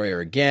destroy her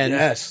again.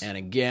 Yes. And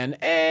again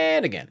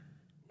and again.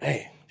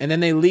 Hey. And then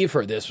they leave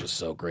her. This was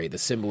so great. The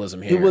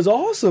symbolism here. It was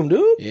awesome,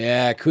 dude.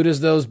 Yeah, kudos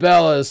to those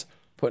Bellas.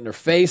 Putting her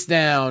face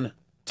down.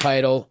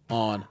 Title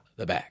on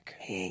the back.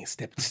 He ain't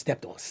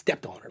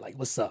stepped on her. Like,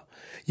 what's up?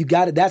 You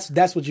got it. That's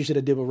what you should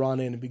have did with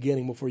Ronda in the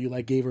beginning before you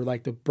like gave her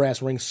like the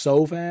brass ring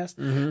so fast.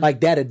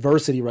 Like that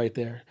adversity right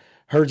there.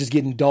 Her just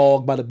getting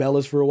dogged by the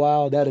Bellas for a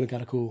while. That'd been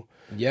kind of cool.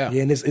 Yeah.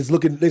 And it's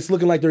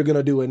looking like they're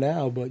gonna do it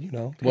now, but you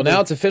know. Well,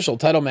 now it's official.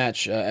 Title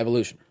match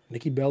Evolution.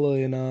 Nikki Bella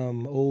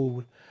and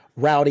old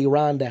Rowdy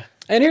Ronda.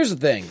 And here's the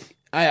thing.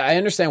 I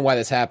understand why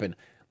this happened.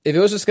 If it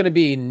was just going to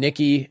be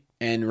Nikki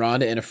and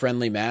Ronda in a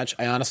friendly match,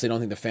 I honestly don't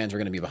think the fans are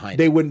going to be behind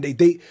They it. wouldn't.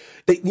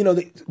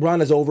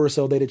 Ronda's over,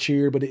 so they'd have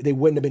cheered, but they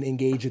wouldn't have been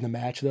engaged in the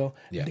match though.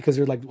 Yeah. Because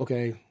they're like,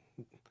 okay,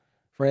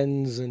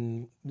 friends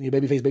and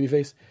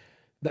babyface.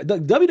 The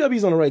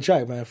WWE's on the right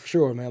track, man, for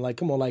sure, man. Like,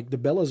 come on, like the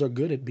Bellas are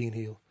good at being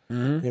heel. I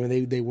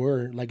mean, they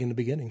were like in the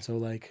beginning, so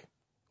like,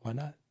 why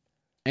not?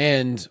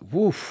 And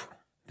woof,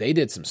 they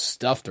did some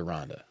stuff to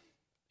Ronda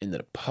into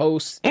the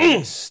post, in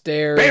the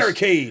stairs,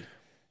 Barricade.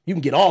 You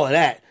can get all of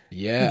that.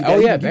 Yeah.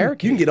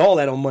 Barricade. You can get all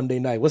that on Monday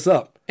night. What's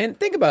up? And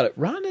think about it.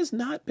 Ronda's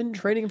not been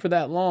training for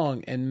that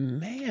long, and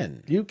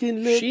man, You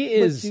can live, she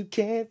is but you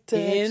can't touch.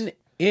 in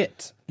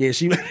it. Yeah,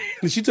 she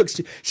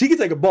can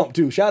take a bump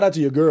too. Shout out to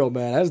your girl,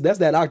 man. That's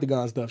that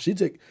octagon stuff.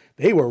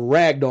 They were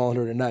ragged on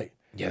her tonight.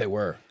 Yeah, they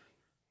were.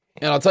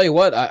 And I'll tell you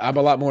what, I'm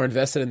a lot more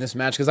invested in this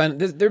match because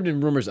there have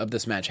been rumors of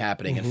this match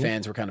happening, and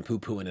fans were kind of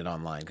poo-pooing it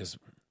online because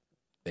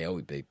they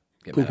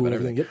get mad about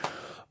everything. Yep.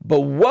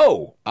 But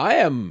whoa, I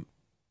am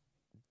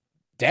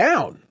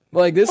down.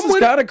 Like, this is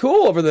kind of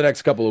cool over the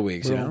next couple of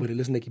weeks. Bro, You know? but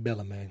listen, Nikki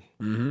Bella,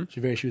 man. She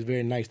was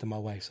very nice to my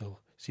wife, so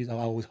I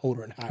always hold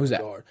her in high Who's that?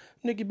 regard.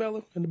 Nikki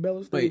Bella and the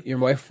Bellas. Wait, your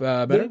wife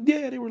better?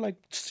 They were like,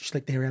 she's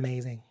like, they're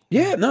amazing.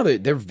 Yeah, no,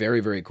 they're very,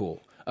 very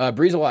cool.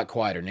 Bree's a lot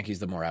quieter. Nikki's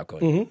the more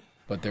outgoing.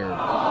 But they're,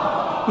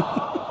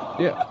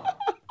 yeah,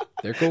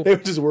 they're cool. They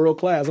were just world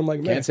class. I'm like,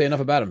 man, Can't say enough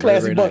about them.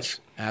 classy Very, very bunch. nice.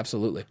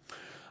 Absolutely.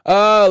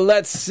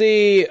 Let's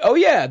see. Oh,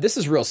 yeah, this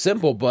is real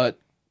simple, but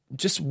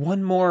just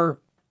one more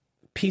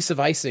piece of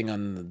icing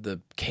on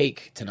the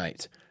cake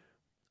tonight.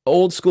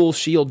 Old school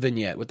Shield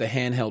vignette with the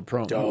handheld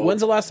promo. Dope.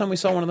 When's the last time we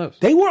saw one of those?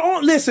 They were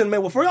on. Listen,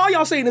 man. Well, for all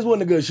y'all saying this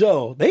wasn't a good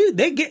show, they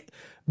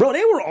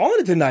were on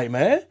it tonight,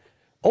 man.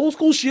 Old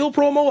school Shield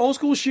promo, old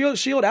school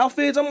Shield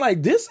outfits. I'm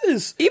like, this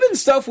is Even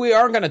stuff we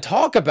aren't going to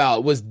talk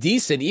about was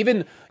decent.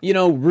 Even,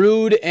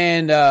 Rude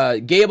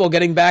and Gable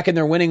getting back in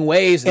their winning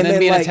ways and then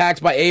being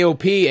attacked by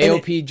AOP.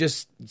 AOP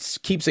just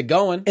keeps it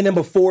going. And then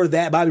before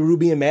that, Bobby Roode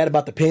being mad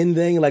about the pin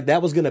thing, like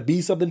that was gonna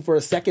be something for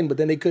a second, but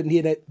then they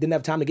didn't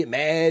have time to get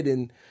mad.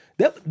 And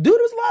that dude, there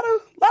was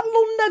a lot of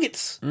little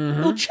nuggets,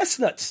 little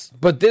chestnuts.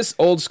 But this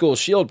old school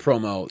Shield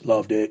promo,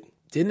 Loved it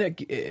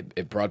didn't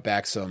it brought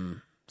back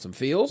some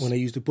feels? when they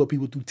used to put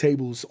people through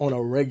tables on a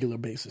regular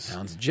basis.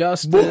 Sounds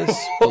justice.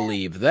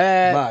 Believe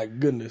that. My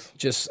goodness,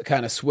 Just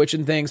kind of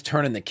switching things,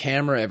 turning the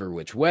camera every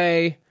which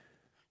way.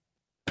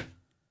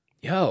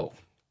 Yo. what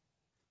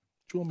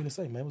you want me to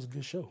say, man? It was a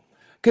good show.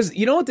 Because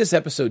you know what this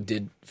episode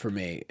did for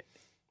me?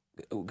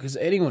 Because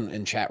anyone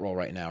in chat roll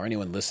right now, or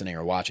anyone listening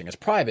or watching, has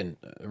probably been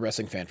a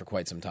wrestling fan for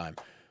quite some time.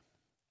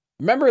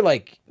 Remember,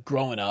 like,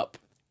 growing up,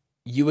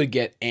 you would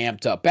get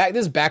amped up. This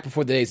is back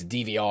before the days of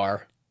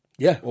DVR.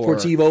 Yeah, Or- for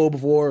TiVo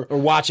before. Or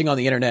watching on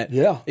the internet.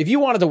 Yeah. If you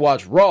wanted to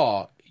watch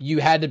Raw, you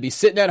had to be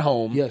sitting at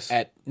home Yes.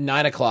 at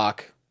 9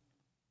 o'clock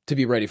to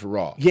be ready for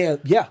Raw. Yeah.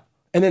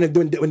 And then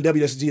when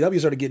WCW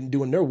started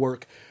doing their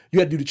work, you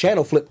had to do the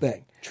channel flip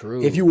thing.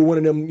 True. If you were one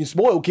of them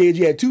spoiled kids,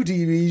 you had two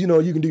TVs,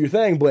 you can do your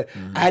thing, but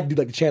I had to do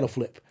like the channel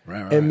flip.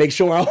 Right. And make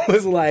sure I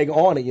was like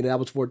on it. That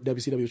was before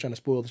WCW was trying to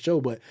spoil the show,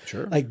 but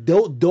Sure. like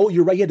though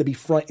you're right, you had to be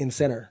front and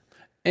center.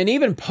 And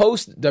even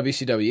post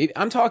WCW,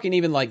 I'm talking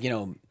even like,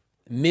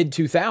 mid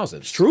 2000s.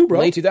 It's true, bro.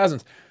 Late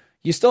 2000s.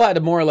 You still had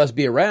to more or less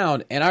be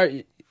around.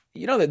 And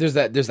that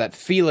there's that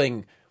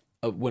feeling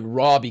of when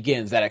Raw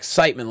begins, that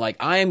excitement, like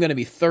I am going to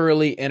be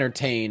thoroughly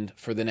entertained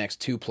for the next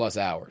 2+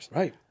 hours.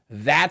 Right.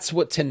 That's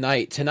what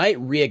tonight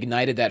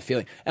reignited that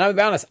feeling. And I'm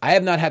be honest, I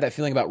have not had that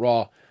feeling about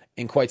Raw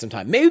in quite some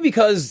time. Maybe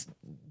because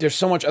there's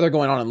so much other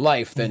going on in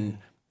life than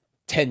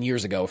 10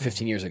 years ago,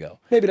 15 years ago.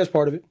 Maybe that's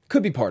part of it.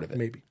 Could be part of it.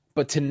 Maybe.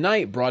 But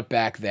tonight brought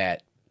back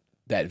that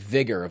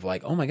vigor of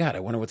like, oh my God, I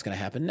wonder what's going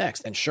to happen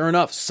next. And sure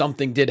enough,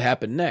 something did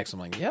happen next. I'm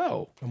like,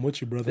 yo, I'm with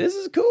you, brother. this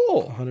is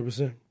cool.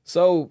 100%.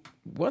 So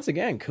once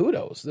again,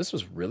 kudos. This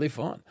was really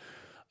fun.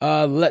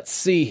 Let's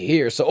see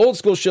here. So old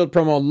school Shield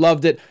promo,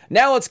 loved it.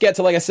 Now let's get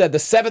to, like I said, the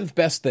 7th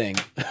best thing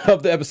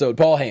of the episode,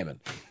 Paul Heyman.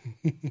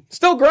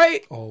 Still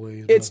great.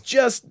 Always. It's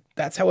just,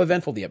 that's how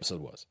eventful the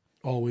episode was.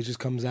 Always just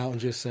comes out and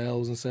just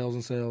sells and sells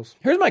and sells.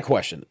 Here's my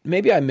question.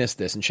 Maybe I missed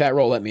this, and chat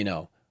roll, let me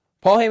know.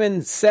 Paul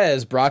Heyman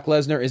says Brock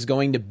Lesnar is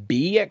going to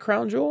be at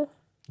Crown Jewel.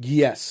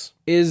 Yes.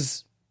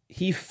 Is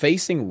he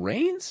facing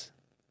Reigns?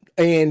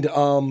 And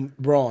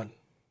Braun.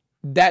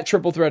 That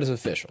triple threat is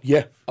official.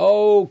 Yeah.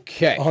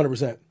 Okay.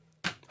 100%.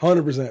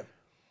 100%.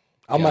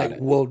 I'm Got like,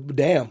 it. well,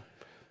 damn.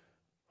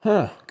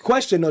 Huh.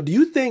 Question though, do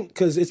you think,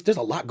 because there's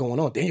a lot going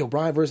on, Daniel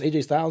Bryan versus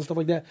AJ Styles and stuff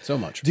like that. So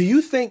much. Do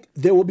you think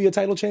there will be a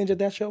title change at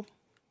that show?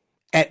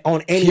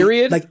 On any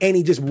Period? like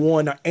any just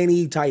one or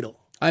any title?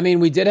 I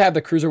mean, we did have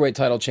the Cruiserweight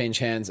title change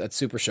hands at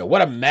Super Show.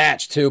 What a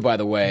match, too, by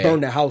the way.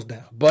 Burn the house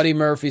down. Buddy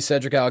Murphy,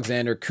 Cedric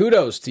Alexander,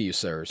 kudos to you,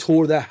 sirs.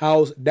 Tore the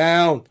house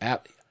down.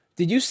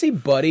 Did you see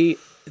Buddy,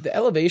 the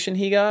elevation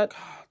he got?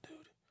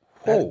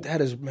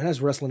 That's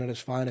wrestling at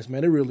its finest,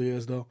 man. It really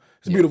is, though.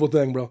 It's a beautiful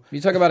thing, bro. You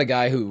talk about a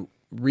guy who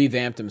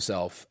revamped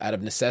himself out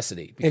of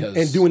necessity. Because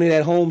and doing it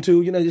at home,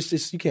 too. You know, you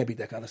can't beat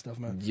that kind of stuff,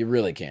 man. You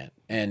really can't.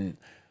 And,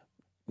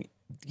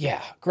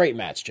 yeah, great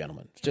match,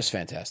 gentlemen. Just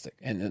fantastic.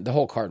 And the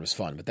whole card was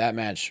fun, but that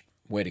match,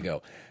 way to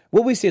go.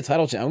 Will we see a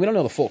title change? We don't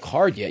know the full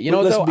card yet. You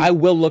know, though, I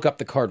will look up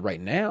the card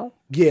right now.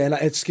 Yeah, and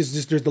it's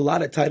because there's a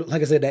lot of titles.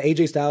 Like I said, that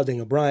AJ Styles,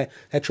 Daniel Bryan,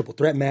 that triple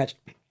threat match.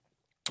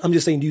 I'm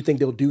just saying, do you think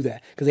they'll do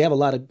that? Because they have a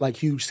lot of like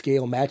huge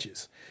scale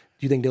matches.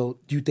 Do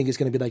you think it's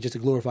going to be like just a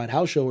glorified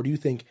house show, or do you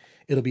think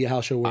it'll be a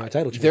house show where a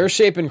title change? They're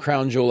shaping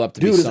Crown Jewel up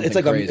to be something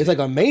crazy. It's like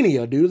a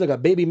mania, dude. It's like a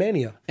baby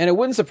mania. And it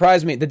wouldn't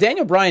surprise me. The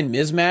Daniel Bryan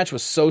Miz match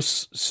was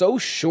so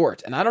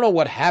short, and I don't know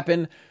what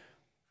happened.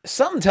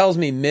 Something tells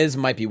me Miz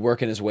might be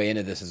working his way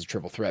into this as a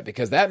triple threat,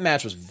 because that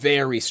match was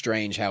very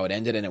strange how it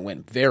ended, and it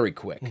went very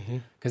quick.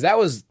 Because that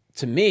was,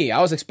 to me,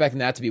 I was expecting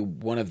that to be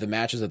one of the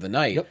matches of the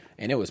night,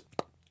 and it was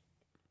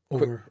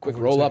quick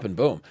roll up and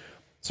boom.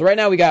 So right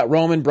now we got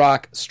Roman,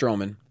 Brock,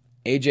 Strowman,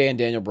 AJ and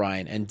Daniel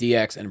Bryan, and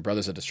DX and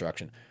Brothers of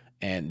Destruction.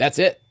 And that's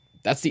it.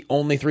 That's the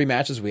only 3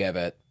 matches we have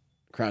at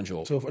Crown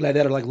Jewel. So that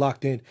are like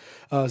locked in.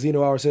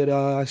 Zeno Hour said,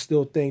 I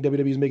still think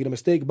WWE is making a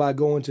mistake by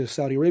going to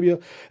Saudi Arabia,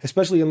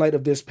 especially in light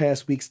of this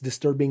past week's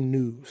disturbing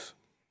news.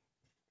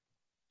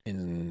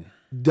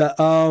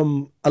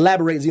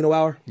 Elaborate, Zeno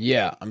Hour.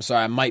 Yeah, I'm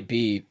sorry. I might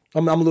be...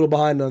 I'm a little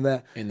behind on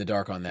that. In the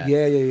dark on that.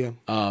 Yeah.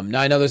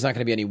 Now, I know there's not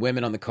going to be any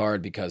women on the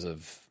card because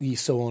of...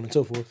 So on and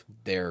so forth.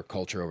 Their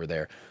culture over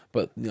there.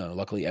 But,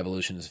 luckily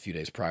Evolution is a few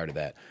days prior to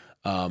that.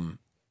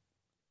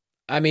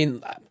 I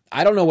mean,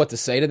 I don't know what to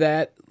say to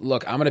that.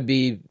 Look, I'm going to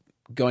be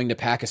going to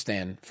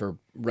Pakistan for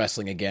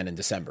wrestling again in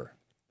December.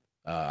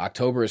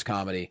 October is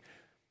comedy.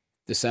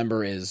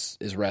 December is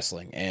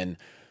wrestling. And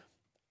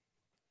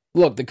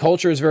look, the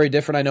culture is very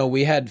different. I know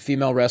we had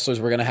female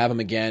wrestlers. We're going to have them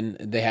again.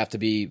 They have to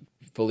be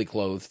fully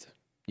clothed.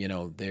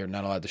 They're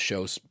not allowed to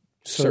show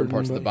certain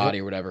parts of the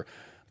body or whatever.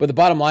 But the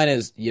bottom line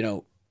is,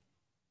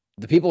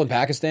 the people in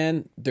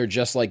Pakistan, they're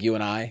just like you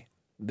and I.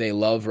 They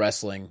love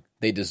wrestling.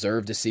 They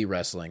deserve to see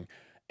wrestling.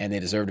 And they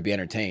deserve to be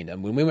entertained.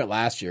 And when we went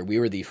last year, we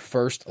were the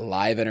first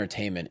live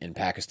entertainment in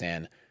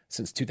Pakistan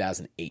since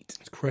 2008.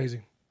 It's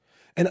crazy.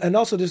 And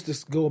also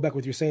just go back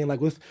with what you're saying,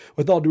 like with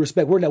all due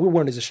respect, we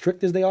weren't as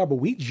strict as they are, but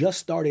we just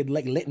started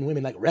like letting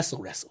women like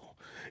wrestle.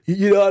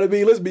 You know what I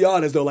mean? Let's be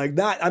honest though,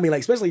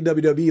 especially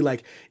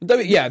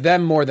WWE,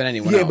 them more than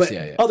anyone else.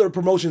 But other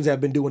promotions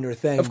have been doing their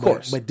thing, of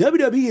course. But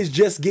WWE is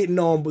just getting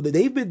on. But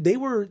they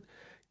were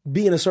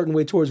being a certain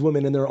way towards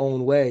women in their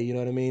own way. You know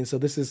what I mean? So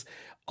this is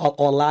a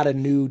lot of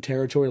new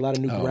territory, a lot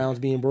of new grounds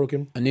being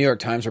broken. A New York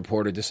Times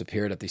reporter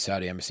disappeared at the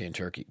Saudi embassy in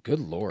Turkey. Good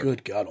Lord.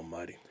 Good God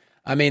Almighty.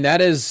 I mean,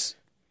 that's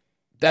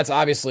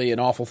obviously an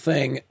awful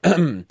thing.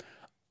 Who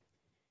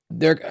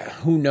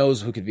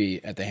knows who could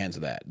be at the hands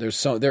of that?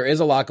 There is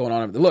a lot going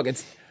on. Look,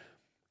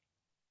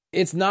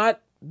 it's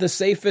not the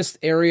safest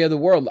area of the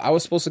world. I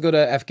was supposed to go to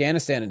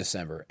Afghanistan in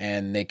December,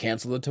 and they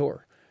canceled the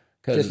tour.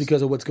 Just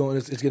because of what's going on,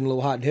 it's getting a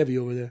little hot and heavy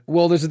over there.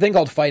 Well, there's a thing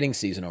called fighting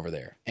season over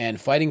there, and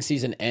fighting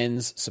season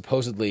ends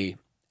supposedly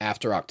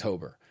after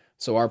October.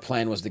 So our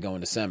plan was to go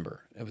in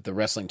December with the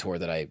wrestling tour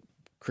that I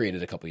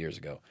created a couple years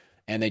ago.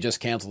 And they just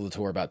canceled the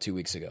tour about 2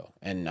 weeks ago.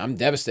 And I'm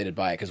devastated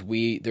by it because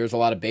there's a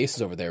lot of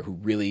bases over there who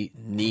really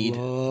need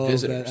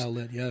visitors. That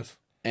outlet, yes.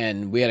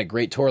 And we had a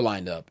great tour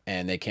lined up,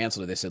 and they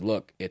canceled it. They said,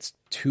 look, it's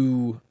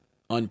too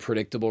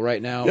unpredictable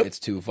right now. Yep. It's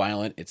too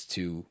violent. It's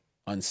too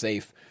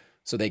unsafe.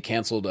 So they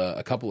canceled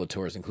a couple of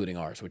tours, including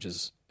ours, which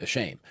is a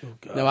shame.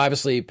 Oh, now,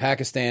 obviously,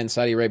 Pakistan,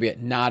 Saudi Arabia,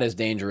 not as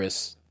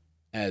dangerous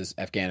as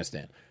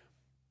Afghanistan.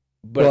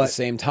 But at the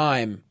same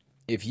time,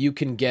 if you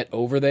can get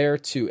over there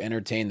to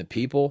entertain the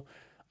people,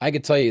 I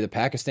could tell you the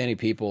Pakistani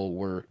people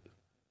were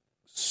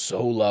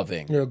so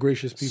loving. They're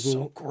gracious people.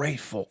 So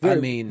grateful.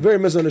 Very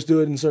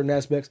misunderstood in certain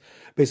aspects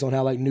based on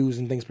how like news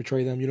and things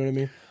portray them. You know what I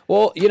mean?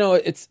 Well,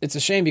 it's a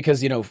shame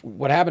because,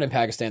 what happened in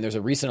Pakistan, there's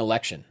a recent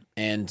election,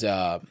 and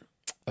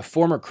a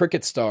former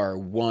cricket star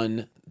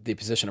won the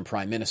position of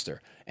prime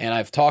minister. And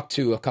I've talked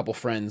to a couple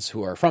friends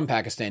who are from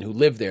Pakistan who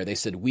live there. They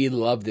said, we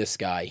love this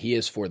guy. He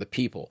is for the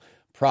people.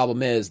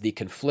 Problem is, the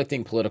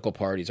conflicting political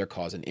parties are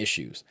causing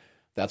issues.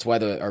 That's why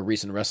our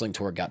recent wrestling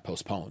tour got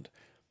postponed,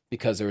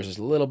 because there was just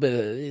a little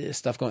bit of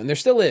stuff going on. There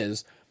still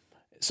is.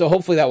 So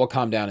hopefully that will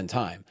calm down in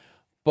time.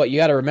 But you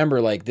got to remember,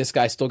 like, this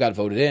guy still got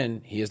voted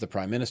in. He is the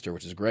prime minister,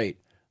 which is great.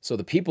 So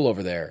the people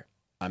over there,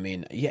 I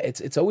mean, yeah,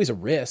 it's always a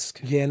risk.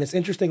 Yeah, and it's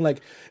interesting,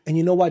 like, and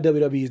you know why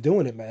WWE is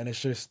doing it, man.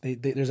 It's just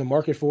there's a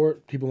market for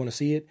it. People want to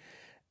see it,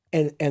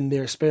 and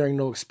they're sparing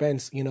no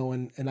expense,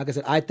 and like I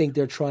said, I think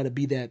they're trying to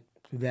be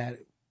that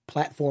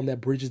platform that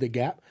bridges the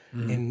gap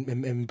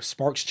and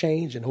sparks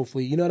change, and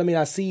hopefully, you know what I mean?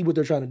 I see what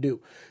they're trying to do.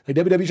 Like,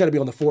 WWE trying to be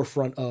on the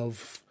forefront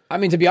of... I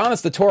mean, to be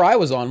honest, the tour I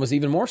was on was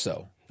even more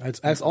so.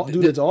 That's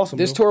awesome.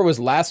 This tour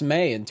was last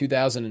May in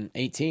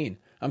 2018.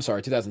 I'm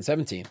sorry,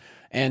 2017.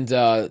 And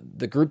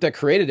the group that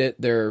created it,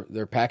 they're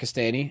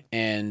Pakistani,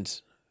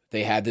 and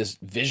they had this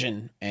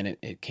vision, and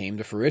it came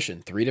to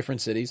fruition. 3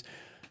 different cities.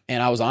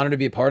 And I was honored to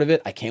be a part of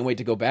it. I can't wait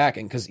to go back.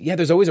 And because,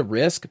 there's always a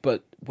risk,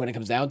 but when it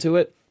comes down to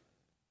it,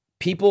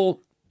 people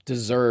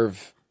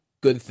deserve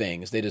good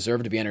things. They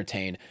deserve to be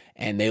entertained,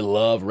 and they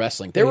love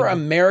wrestling. There were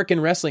American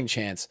wrestling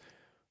chants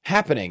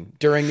happening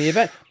during the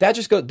event. That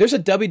just goes, there's a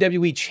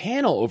WWE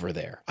channel over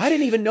there. I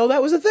didn't even know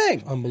that was a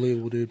thing.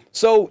 Unbelievable, dude.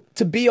 So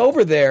to be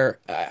over there,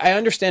 I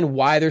understand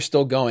why they're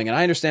still going, and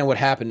I understand what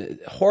happened.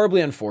 Horribly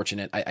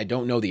unfortunate. I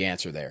don't know the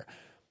answer there.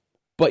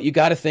 But you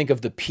got to think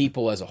of the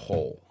people as a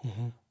whole.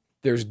 Mm-hmm.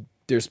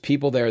 There's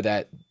people there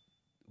that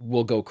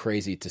will go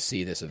crazy to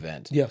see this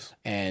event. Yes.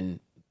 And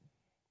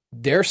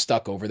they're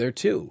stuck over there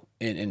too,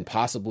 in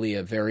possibly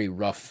a very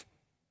rough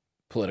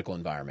political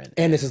environment.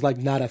 And this is like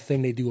not a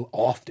thing they do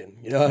often.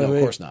 You know what I mean?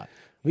 Of course not.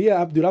 But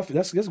yeah, dude,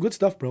 that's good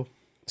stuff, bro.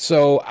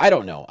 So I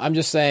don't know. I'm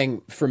just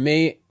saying, for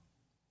me,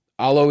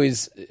 I'll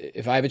always,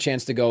 if I have a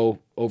chance to go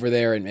over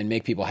there and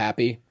make people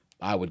happy,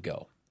 I would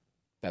go.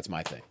 That's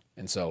my thing.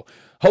 And so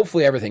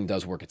hopefully everything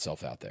does work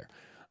itself out there.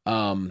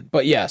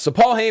 But yeah, so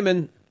Paul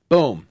Heyman,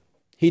 boom,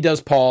 he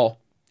does Paul.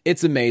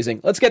 It's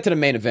amazing. Let's get to the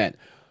main event.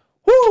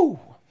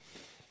 Woo!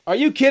 Are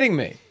you kidding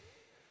me?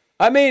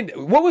 I mean,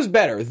 what was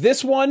better,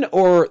 this one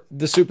or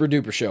the Super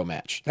Duper Show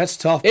match? That's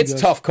tough. It's a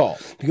tough call.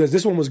 Because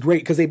this one was great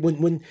because they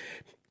when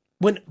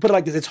put it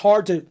like this, it's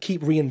hard to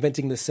keep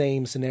reinventing the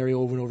same scenario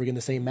over and over again,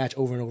 the same match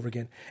over and over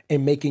again,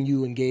 and making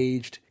you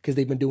engaged because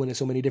they've been doing it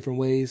so many different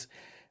ways.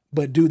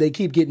 But dude, they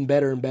keep getting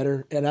better and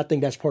better, and I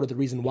think that's part of the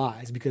reason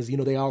why is because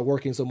they are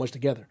working so much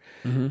together,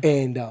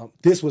 and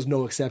this was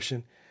no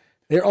exception.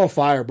 They're on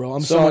fire, bro.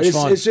 I'm sorry,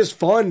 it's just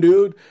fun,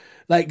 dude.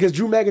 Like, because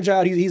Drew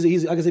McIntyre,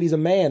 he's like I said, he's a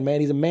man.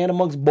 He's a man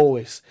amongst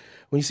boys.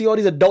 When you see all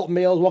these adult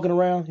males walking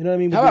around, you know what I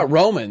mean? How about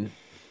Roman?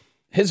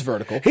 His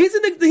vertical. He's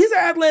an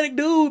athletic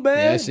dude,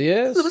 man. Yes, he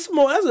is. That's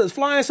a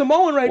flying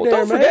Samoan right there,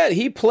 don't man. Forget,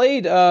 he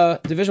played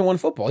Division I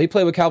football. He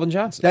played with Calvin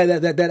Johnson.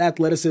 That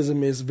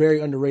athleticism is very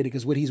underrated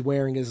because what he's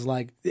wearing is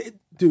like,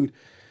 dude.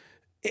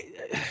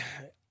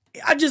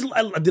 I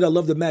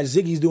love the match.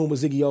 Ziggy's doing what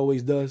Ziggy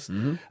always does.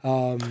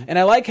 Mm-hmm. And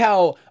I like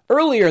how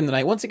earlier in the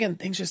night, once again,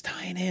 things just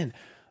tying in.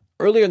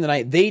 Earlier in the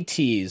night, they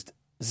teased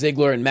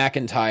Ziggler and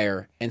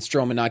McIntyre and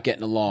Strowman not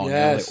getting along. Yes.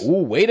 And I was like,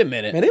 ooh, wait a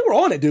minute. Man, they were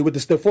on it, dude, with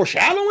the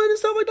foreshadowing and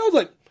stuff like that. I was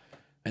like,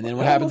 and then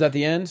what happens at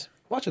the end?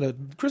 Watching a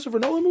Christopher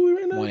Nolan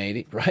movie right now?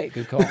 180. Right,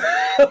 good call.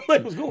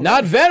 Like, what's going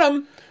not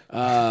on?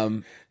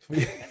 Venom.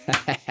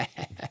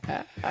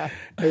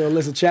 Hey, yo,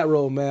 listen, chat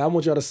roll, man. I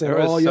want y'all to send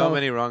There all was y'all. so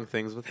many wrong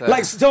things with that.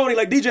 Like Tony,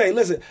 like DJ,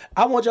 listen.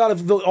 I want y'all to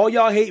vote all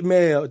y'all hate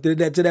mail to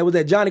that was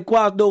that Johnny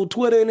Quasdo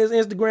Twitter and his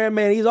Instagram,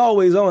 man. He's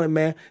always on it,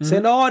 man.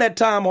 Send all that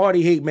Tom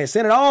Hardy hate, man.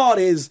 Send it all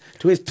to his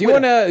Twitter. Do you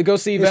want to go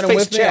see Venom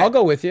with me? Chat. I'll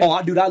go with you.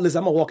 Oh, dude, listen.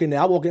 I'm gonna walk in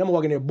there. I'm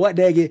walking there butt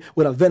naked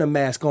with a Venom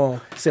mask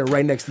on, sit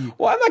right next to you.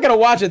 Well, I'm not gonna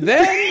watch it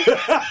then.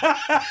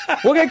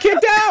 We'll get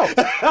kicked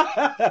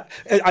out.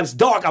 It's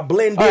dark. I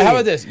blend All right, in. how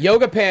about this?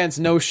 Yoga pants,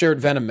 no shirt,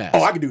 Venom mask.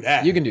 Oh, I can do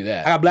that. You can do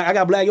that. I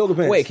got black yoga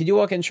pants. Wait, can you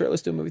walk in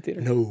shirtless to a movie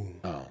theater? No.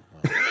 Oh.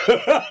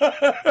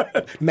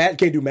 Matt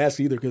can't do masks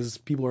either because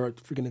people are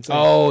freaking insane.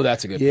 Oh,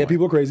 that's a good point. Yeah,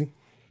 people are crazy.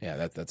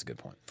 Yeah, that's a good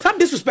point. Stop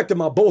disrespecting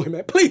my boy,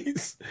 man,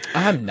 please.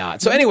 I'm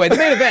not. So anyway, the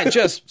main event,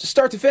 just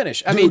start to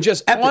finish. I mean,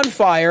 just epic. on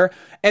fire.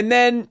 And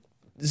then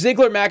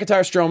Ziggler,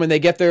 McIntyre, Strowman, they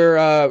get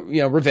their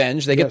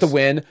revenge. They get the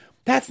win.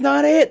 That's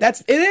not it.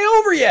 It ain't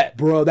over yet.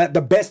 Bro, that's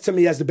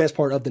the best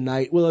part of the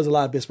night. Well, there's a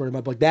lot of best part of the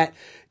night, but that,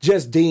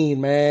 just Dean,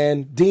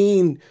 man.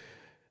 Dean,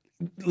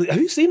 have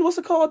you seen, what's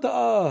it called?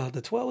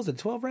 The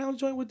 12 round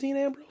joint with Dean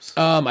Ambrose?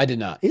 I did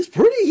not. It's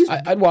pretty.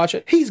 I'd watch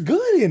it. He's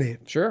good in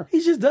it. Sure.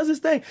 He just does his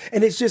thing.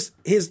 And it's just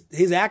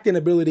his acting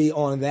ability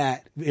on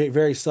that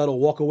very subtle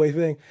walk away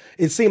thing.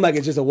 It seemed like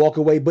it's just a walk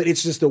away, but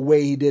it's just the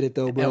way he did it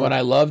though, bro. And what I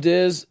loved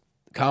is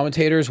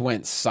commentators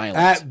went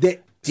silent.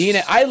 Dean,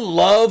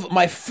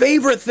 my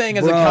favorite thing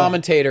as a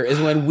commentator is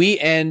when we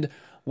end,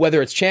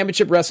 whether it's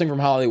Championship Wrestling from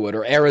Hollywood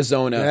or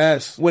Arizona,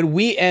 when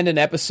we end an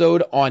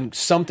episode on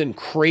something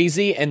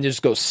crazy and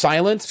just go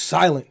silent.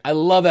 Silent. I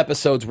love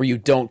episodes where you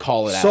don't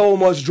call it out. So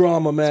much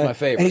drama, man. It's my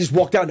favorite. And he just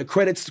walked out in the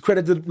credit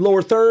the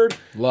lower third.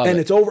 Love and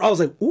it. it's over. I was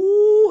like,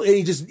 ooh,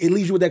 and it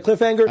leaves you with that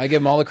cliffhanger. I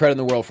give him all the credit in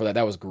the world for that.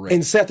 That was great.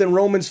 And Seth and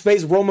Roman's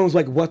face, Roman was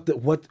like, what,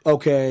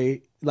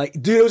 okay. Like,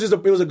 dude,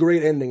 it was a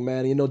great ending,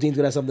 man. Dean's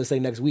gonna have something to say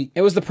next week.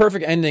 It was the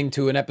perfect ending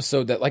to an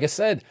episode that, like I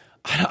said,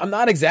 I'm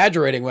not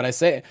exaggerating when I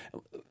say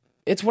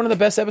it's one of the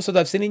best episodes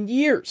I've seen in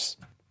years.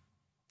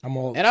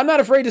 And I'm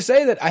not afraid to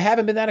say that I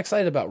haven't been that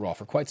excited about Raw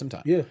for quite some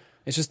time. Yeah.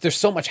 It's just there's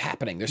so much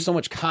happening. There's so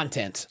much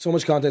content. So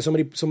much content,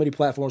 so many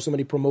platforms, so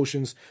many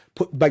promotions,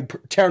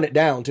 tearing it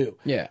down too.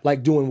 Yeah.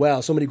 Like doing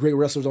well. So many great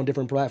wrestlers on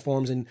different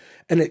platforms and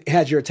it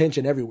has your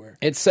attention everywhere.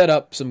 It set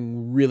up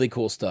some really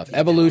cool stuff. Yeah.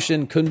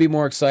 Evolution, couldn't be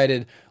more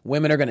excited.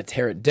 Women are going to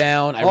tear it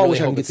down. I really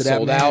hope it's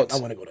sold out. I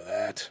want to go to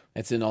that.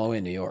 It's in all the way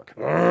in New York.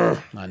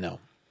 I know.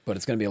 But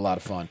it's going to be a lot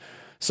of fun.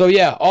 So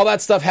yeah, all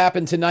that stuff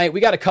happened tonight. We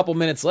got a couple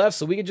minutes left,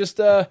 so we could just,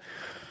 I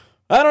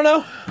don't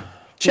know.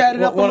 Chat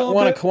it up a little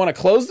bit. Want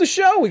to close the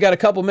show? We got a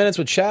couple minutes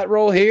with chat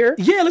roll here.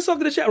 Yeah, let's talk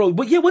to the chat roll.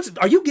 But yeah,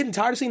 are you getting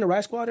tired of seeing the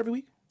Riot Squad every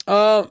week?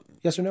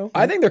 Yes or no?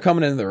 I think they're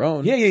coming into their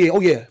own. Yeah. Oh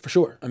yeah, for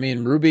sure. I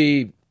mean,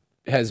 Ruby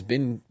has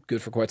been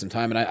good for quite some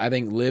time, and I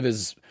think Liv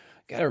is.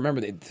 Gotta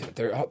remember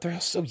they're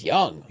so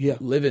young. Yeah,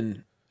 Liv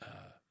and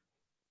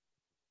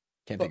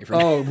can't think of her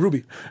name. Oh,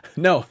 Ruby.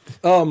 No.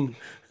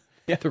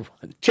 The other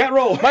one. Chat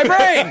roll. My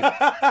brain.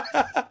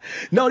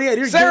 No, yeah,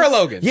 they're Sarah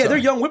Logan. Yeah, Sorry. they're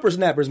young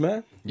whippersnappers,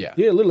 man. Yeah,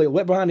 literally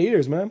wet behind the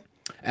ears, man.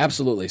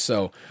 Absolutely.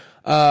 So,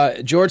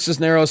 George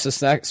Cisneros says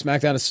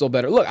SmackDown is still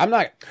better. Look, I'm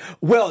not.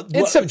 Well,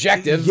 it's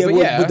subjective.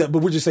 Yeah,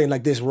 but we're just saying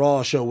like this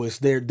Raw show is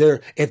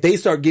they're if they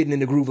start getting in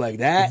the groove like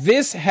that,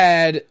 this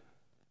had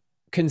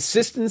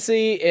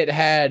consistency. It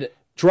had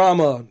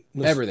drama,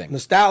 everything,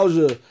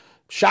 nostalgia,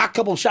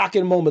 couple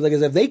shocking moments. Like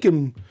as if they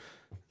can.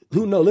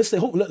 Who knows?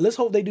 Let's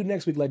hope they do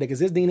next week like that because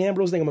this Dean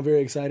Ambrose thing I'm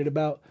very excited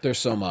about. There's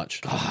so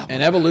much.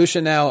 And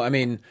Evolution now, I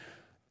mean,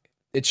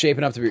 it's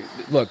shaping up to be.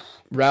 Look,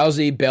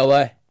 Rousey,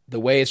 Bella, the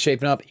way it's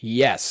shaping up,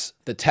 yes.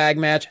 The tag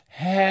match,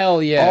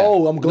 hell yeah.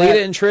 Oh, I'm glad.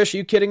 Lita and Trish,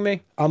 you kidding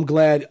me? I'm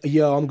glad.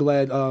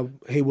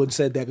 Haywood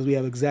said that because we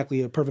have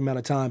exactly a perfect amount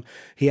of time.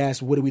 He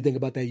asked, "What do we think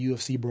about that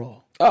UFC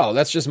brawl?" Oh,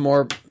 that's just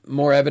more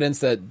evidence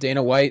that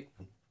Dana White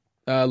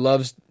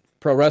loves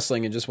pro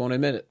wrestling and just won't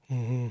admit it.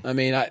 Mm-hmm. I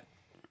mean,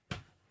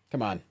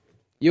 come on.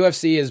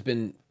 UFC has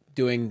been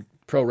doing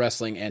pro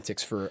wrestling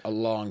antics for a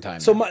long time.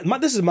 So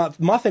this is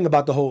my thing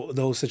about the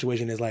whole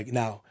situation is like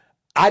now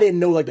I didn't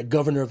know like the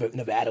governor of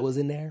Nevada was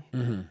in there.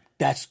 Mm-hmm.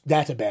 That's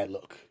a bad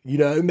look. You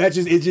know, and it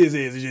just is.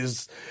 It's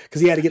just because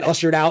he had to get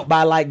ushered out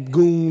by like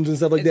goons and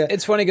stuff like that.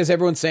 It's funny because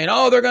everyone's saying,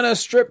 "Oh, they're gonna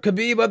strip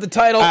Khabib of the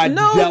title."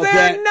 No,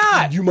 they're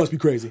not. You must be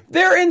crazy.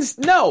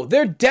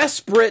 They're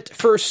desperate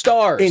for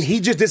stars. And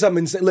he just did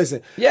something insane.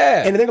 Listen,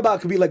 yeah. And the thing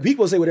about Khabib, like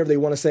people say whatever they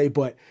want to say,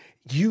 but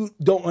you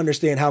don't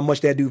understand how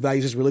much that dude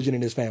values his religion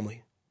and his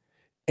family.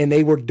 And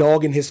they were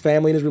dogging his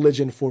family and his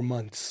religion for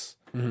months.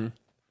 Mm-hmm.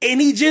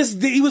 And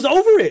he was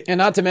over it. And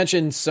not to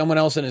mention someone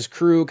else in his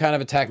crew kind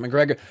of attacked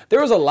McGregor.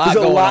 There was a lot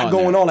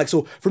going on. Like,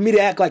 so for me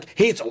to act like,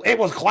 hey, it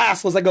was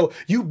classless, I go,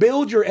 you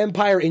build your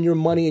empire and your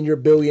money and your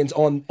billions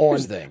on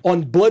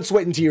blood,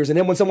 sweat, and tears. And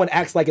then when someone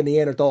acts like a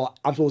Neanderthal,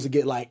 I'm supposed to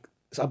get like,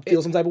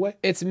 feel some type of way?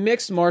 It's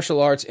mixed martial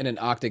arts in an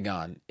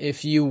octagon.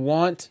 If you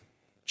want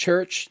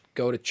church,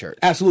 go to church.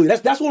 Absolutely.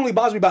 That's what only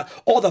bothers me about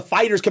all the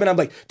fighters coming out. I'm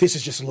like, this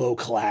is just low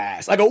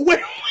class. I go, wait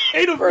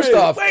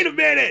a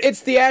minute. It's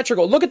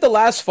theatrical. Look at the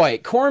last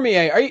fight.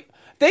 Cormier,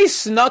 they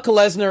snuck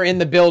Lesnar in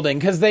the building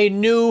because they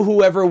knew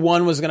whoever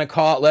won was going to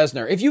call out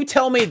Lesnar. If you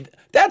tell me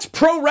that's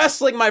pro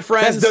wrestling, my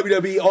friends. That's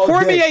WWE all day.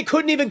 Cormier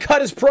couldn't even cut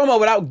his promo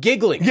without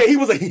giggling. Yeah, he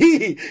was like,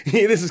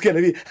 this is going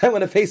to be, I'm going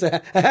to face a...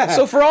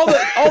 So for all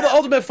the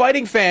Ultimate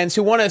Fighting fans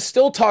who want to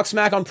still talk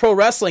smack on pro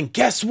wrestling,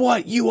 guess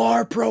what? You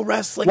are pro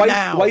wrestling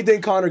now. Why do you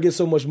think Conor gets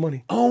so much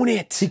money? Own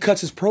it. He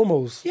cuts his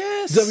promos.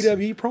 Yes.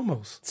 WWE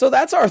promos. So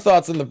that's our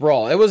thoughts on the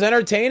brawl. It was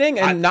entertaining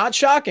and not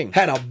shocking.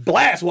 Had a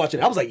blast watching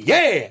it. I was like,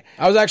 yeah.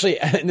 I was actually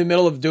in the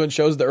middle of doing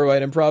shows at the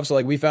Irvine Improv, so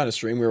like we found a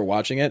stream, we were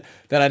watching it.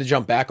 Then I had to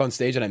jump back on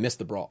stage and I missed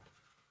the brawl.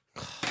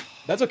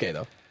 That's okay,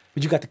 though.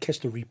 But you got to catch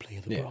the replay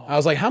of the brawl. I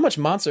was like, how much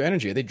Monster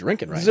Energy are they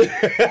drinking right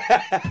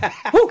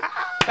now?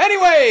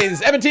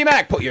 Anyways, Evan T.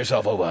 Mac, put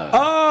yourself over.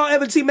 Oh,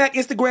 Evan T. Mac,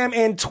 Instagram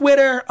and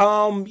Twitter.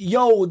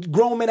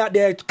 Grown men out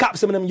there, cop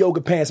some of them yoga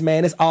pants,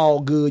 man. It's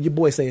all good. Your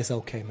boy say it's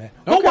okay, man.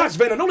 Go watch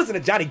Venom. Don't listen to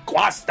Johnny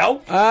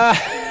Guasto.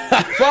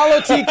 Follow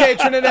TK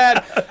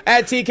Trinidad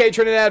at TK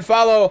Trinidad.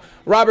 Follow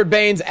Robert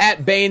Baines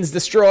at Baines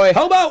Destroy.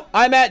 Hobo.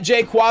 I'm at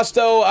Jay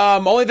Quasto.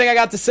 Only thing I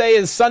got to say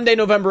is Sunday,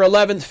 November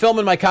 11th,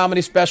 filming my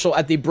comedy special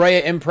at the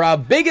Brea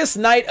Improv. Biggest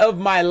night of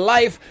my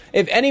life.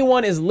 If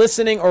anyone is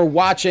listening or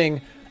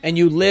watching and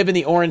you live in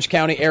the Orange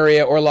County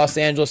area or Los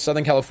Angeles,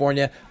 Southern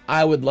California,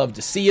 I would love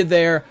to see you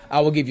there. I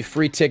will give you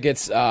free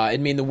tickets.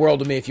 It'd mean the world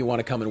to me if you want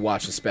to come and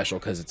watch the special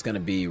because it's going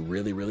to be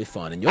really, really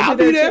fun. And I'll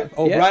be there.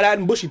 Oh, yeah. Bright-eyed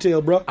and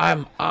bushy-tailed, bro.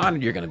 I'm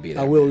honored you're going to be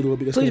there. I will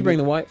be there. Please bring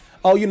the wife.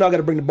 Oh, you know I got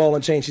to bring the ball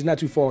and chain. She's not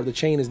too far. The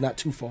chain is not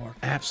too far.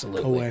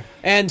 Absolutely. Away.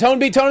 And Tone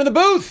B. Tone in the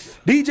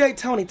booth. DJ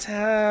Tony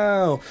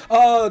Town.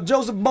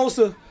 Joseph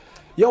Bosa.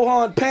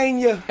 Johan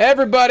Pena.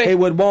 Everybody.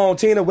 Haywood Wong,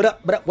 Tina, what up?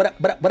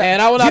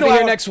 And I will not be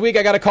here next week.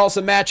 I got to call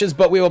some matches,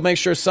 but we will make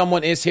sure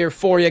someone is here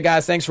for you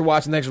guys. Thanks for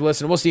watching. Thanks for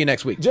listening. We'll see you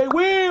next week. Jay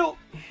Will.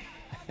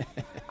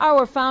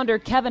 Our founder,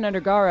 Kevin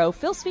Undergaro,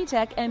 Phil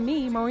Svitek, and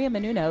me, Maria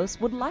Menounos,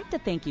 would like to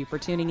thank you for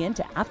tuning in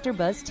to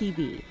AfterBuzz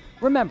TV.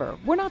 Remember,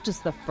 we're not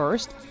just the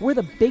first, we're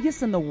the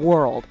biggest in the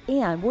world,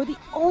 and we're the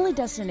only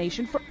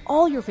destination for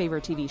all your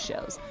favorite TV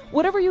shows.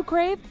 Whatever you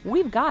crave,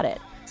 we've got it.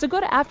 So go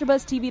to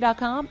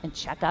AfterBuzzTV.com and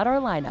check out our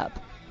lineup.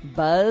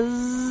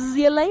 Buzz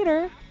you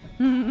later.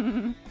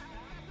 The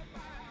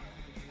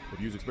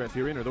views expressed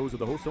herein are those of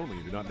the hosts only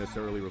and do not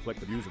necessarily reflect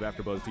the views of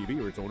AfterBuzz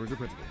TV or its owners or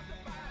principals.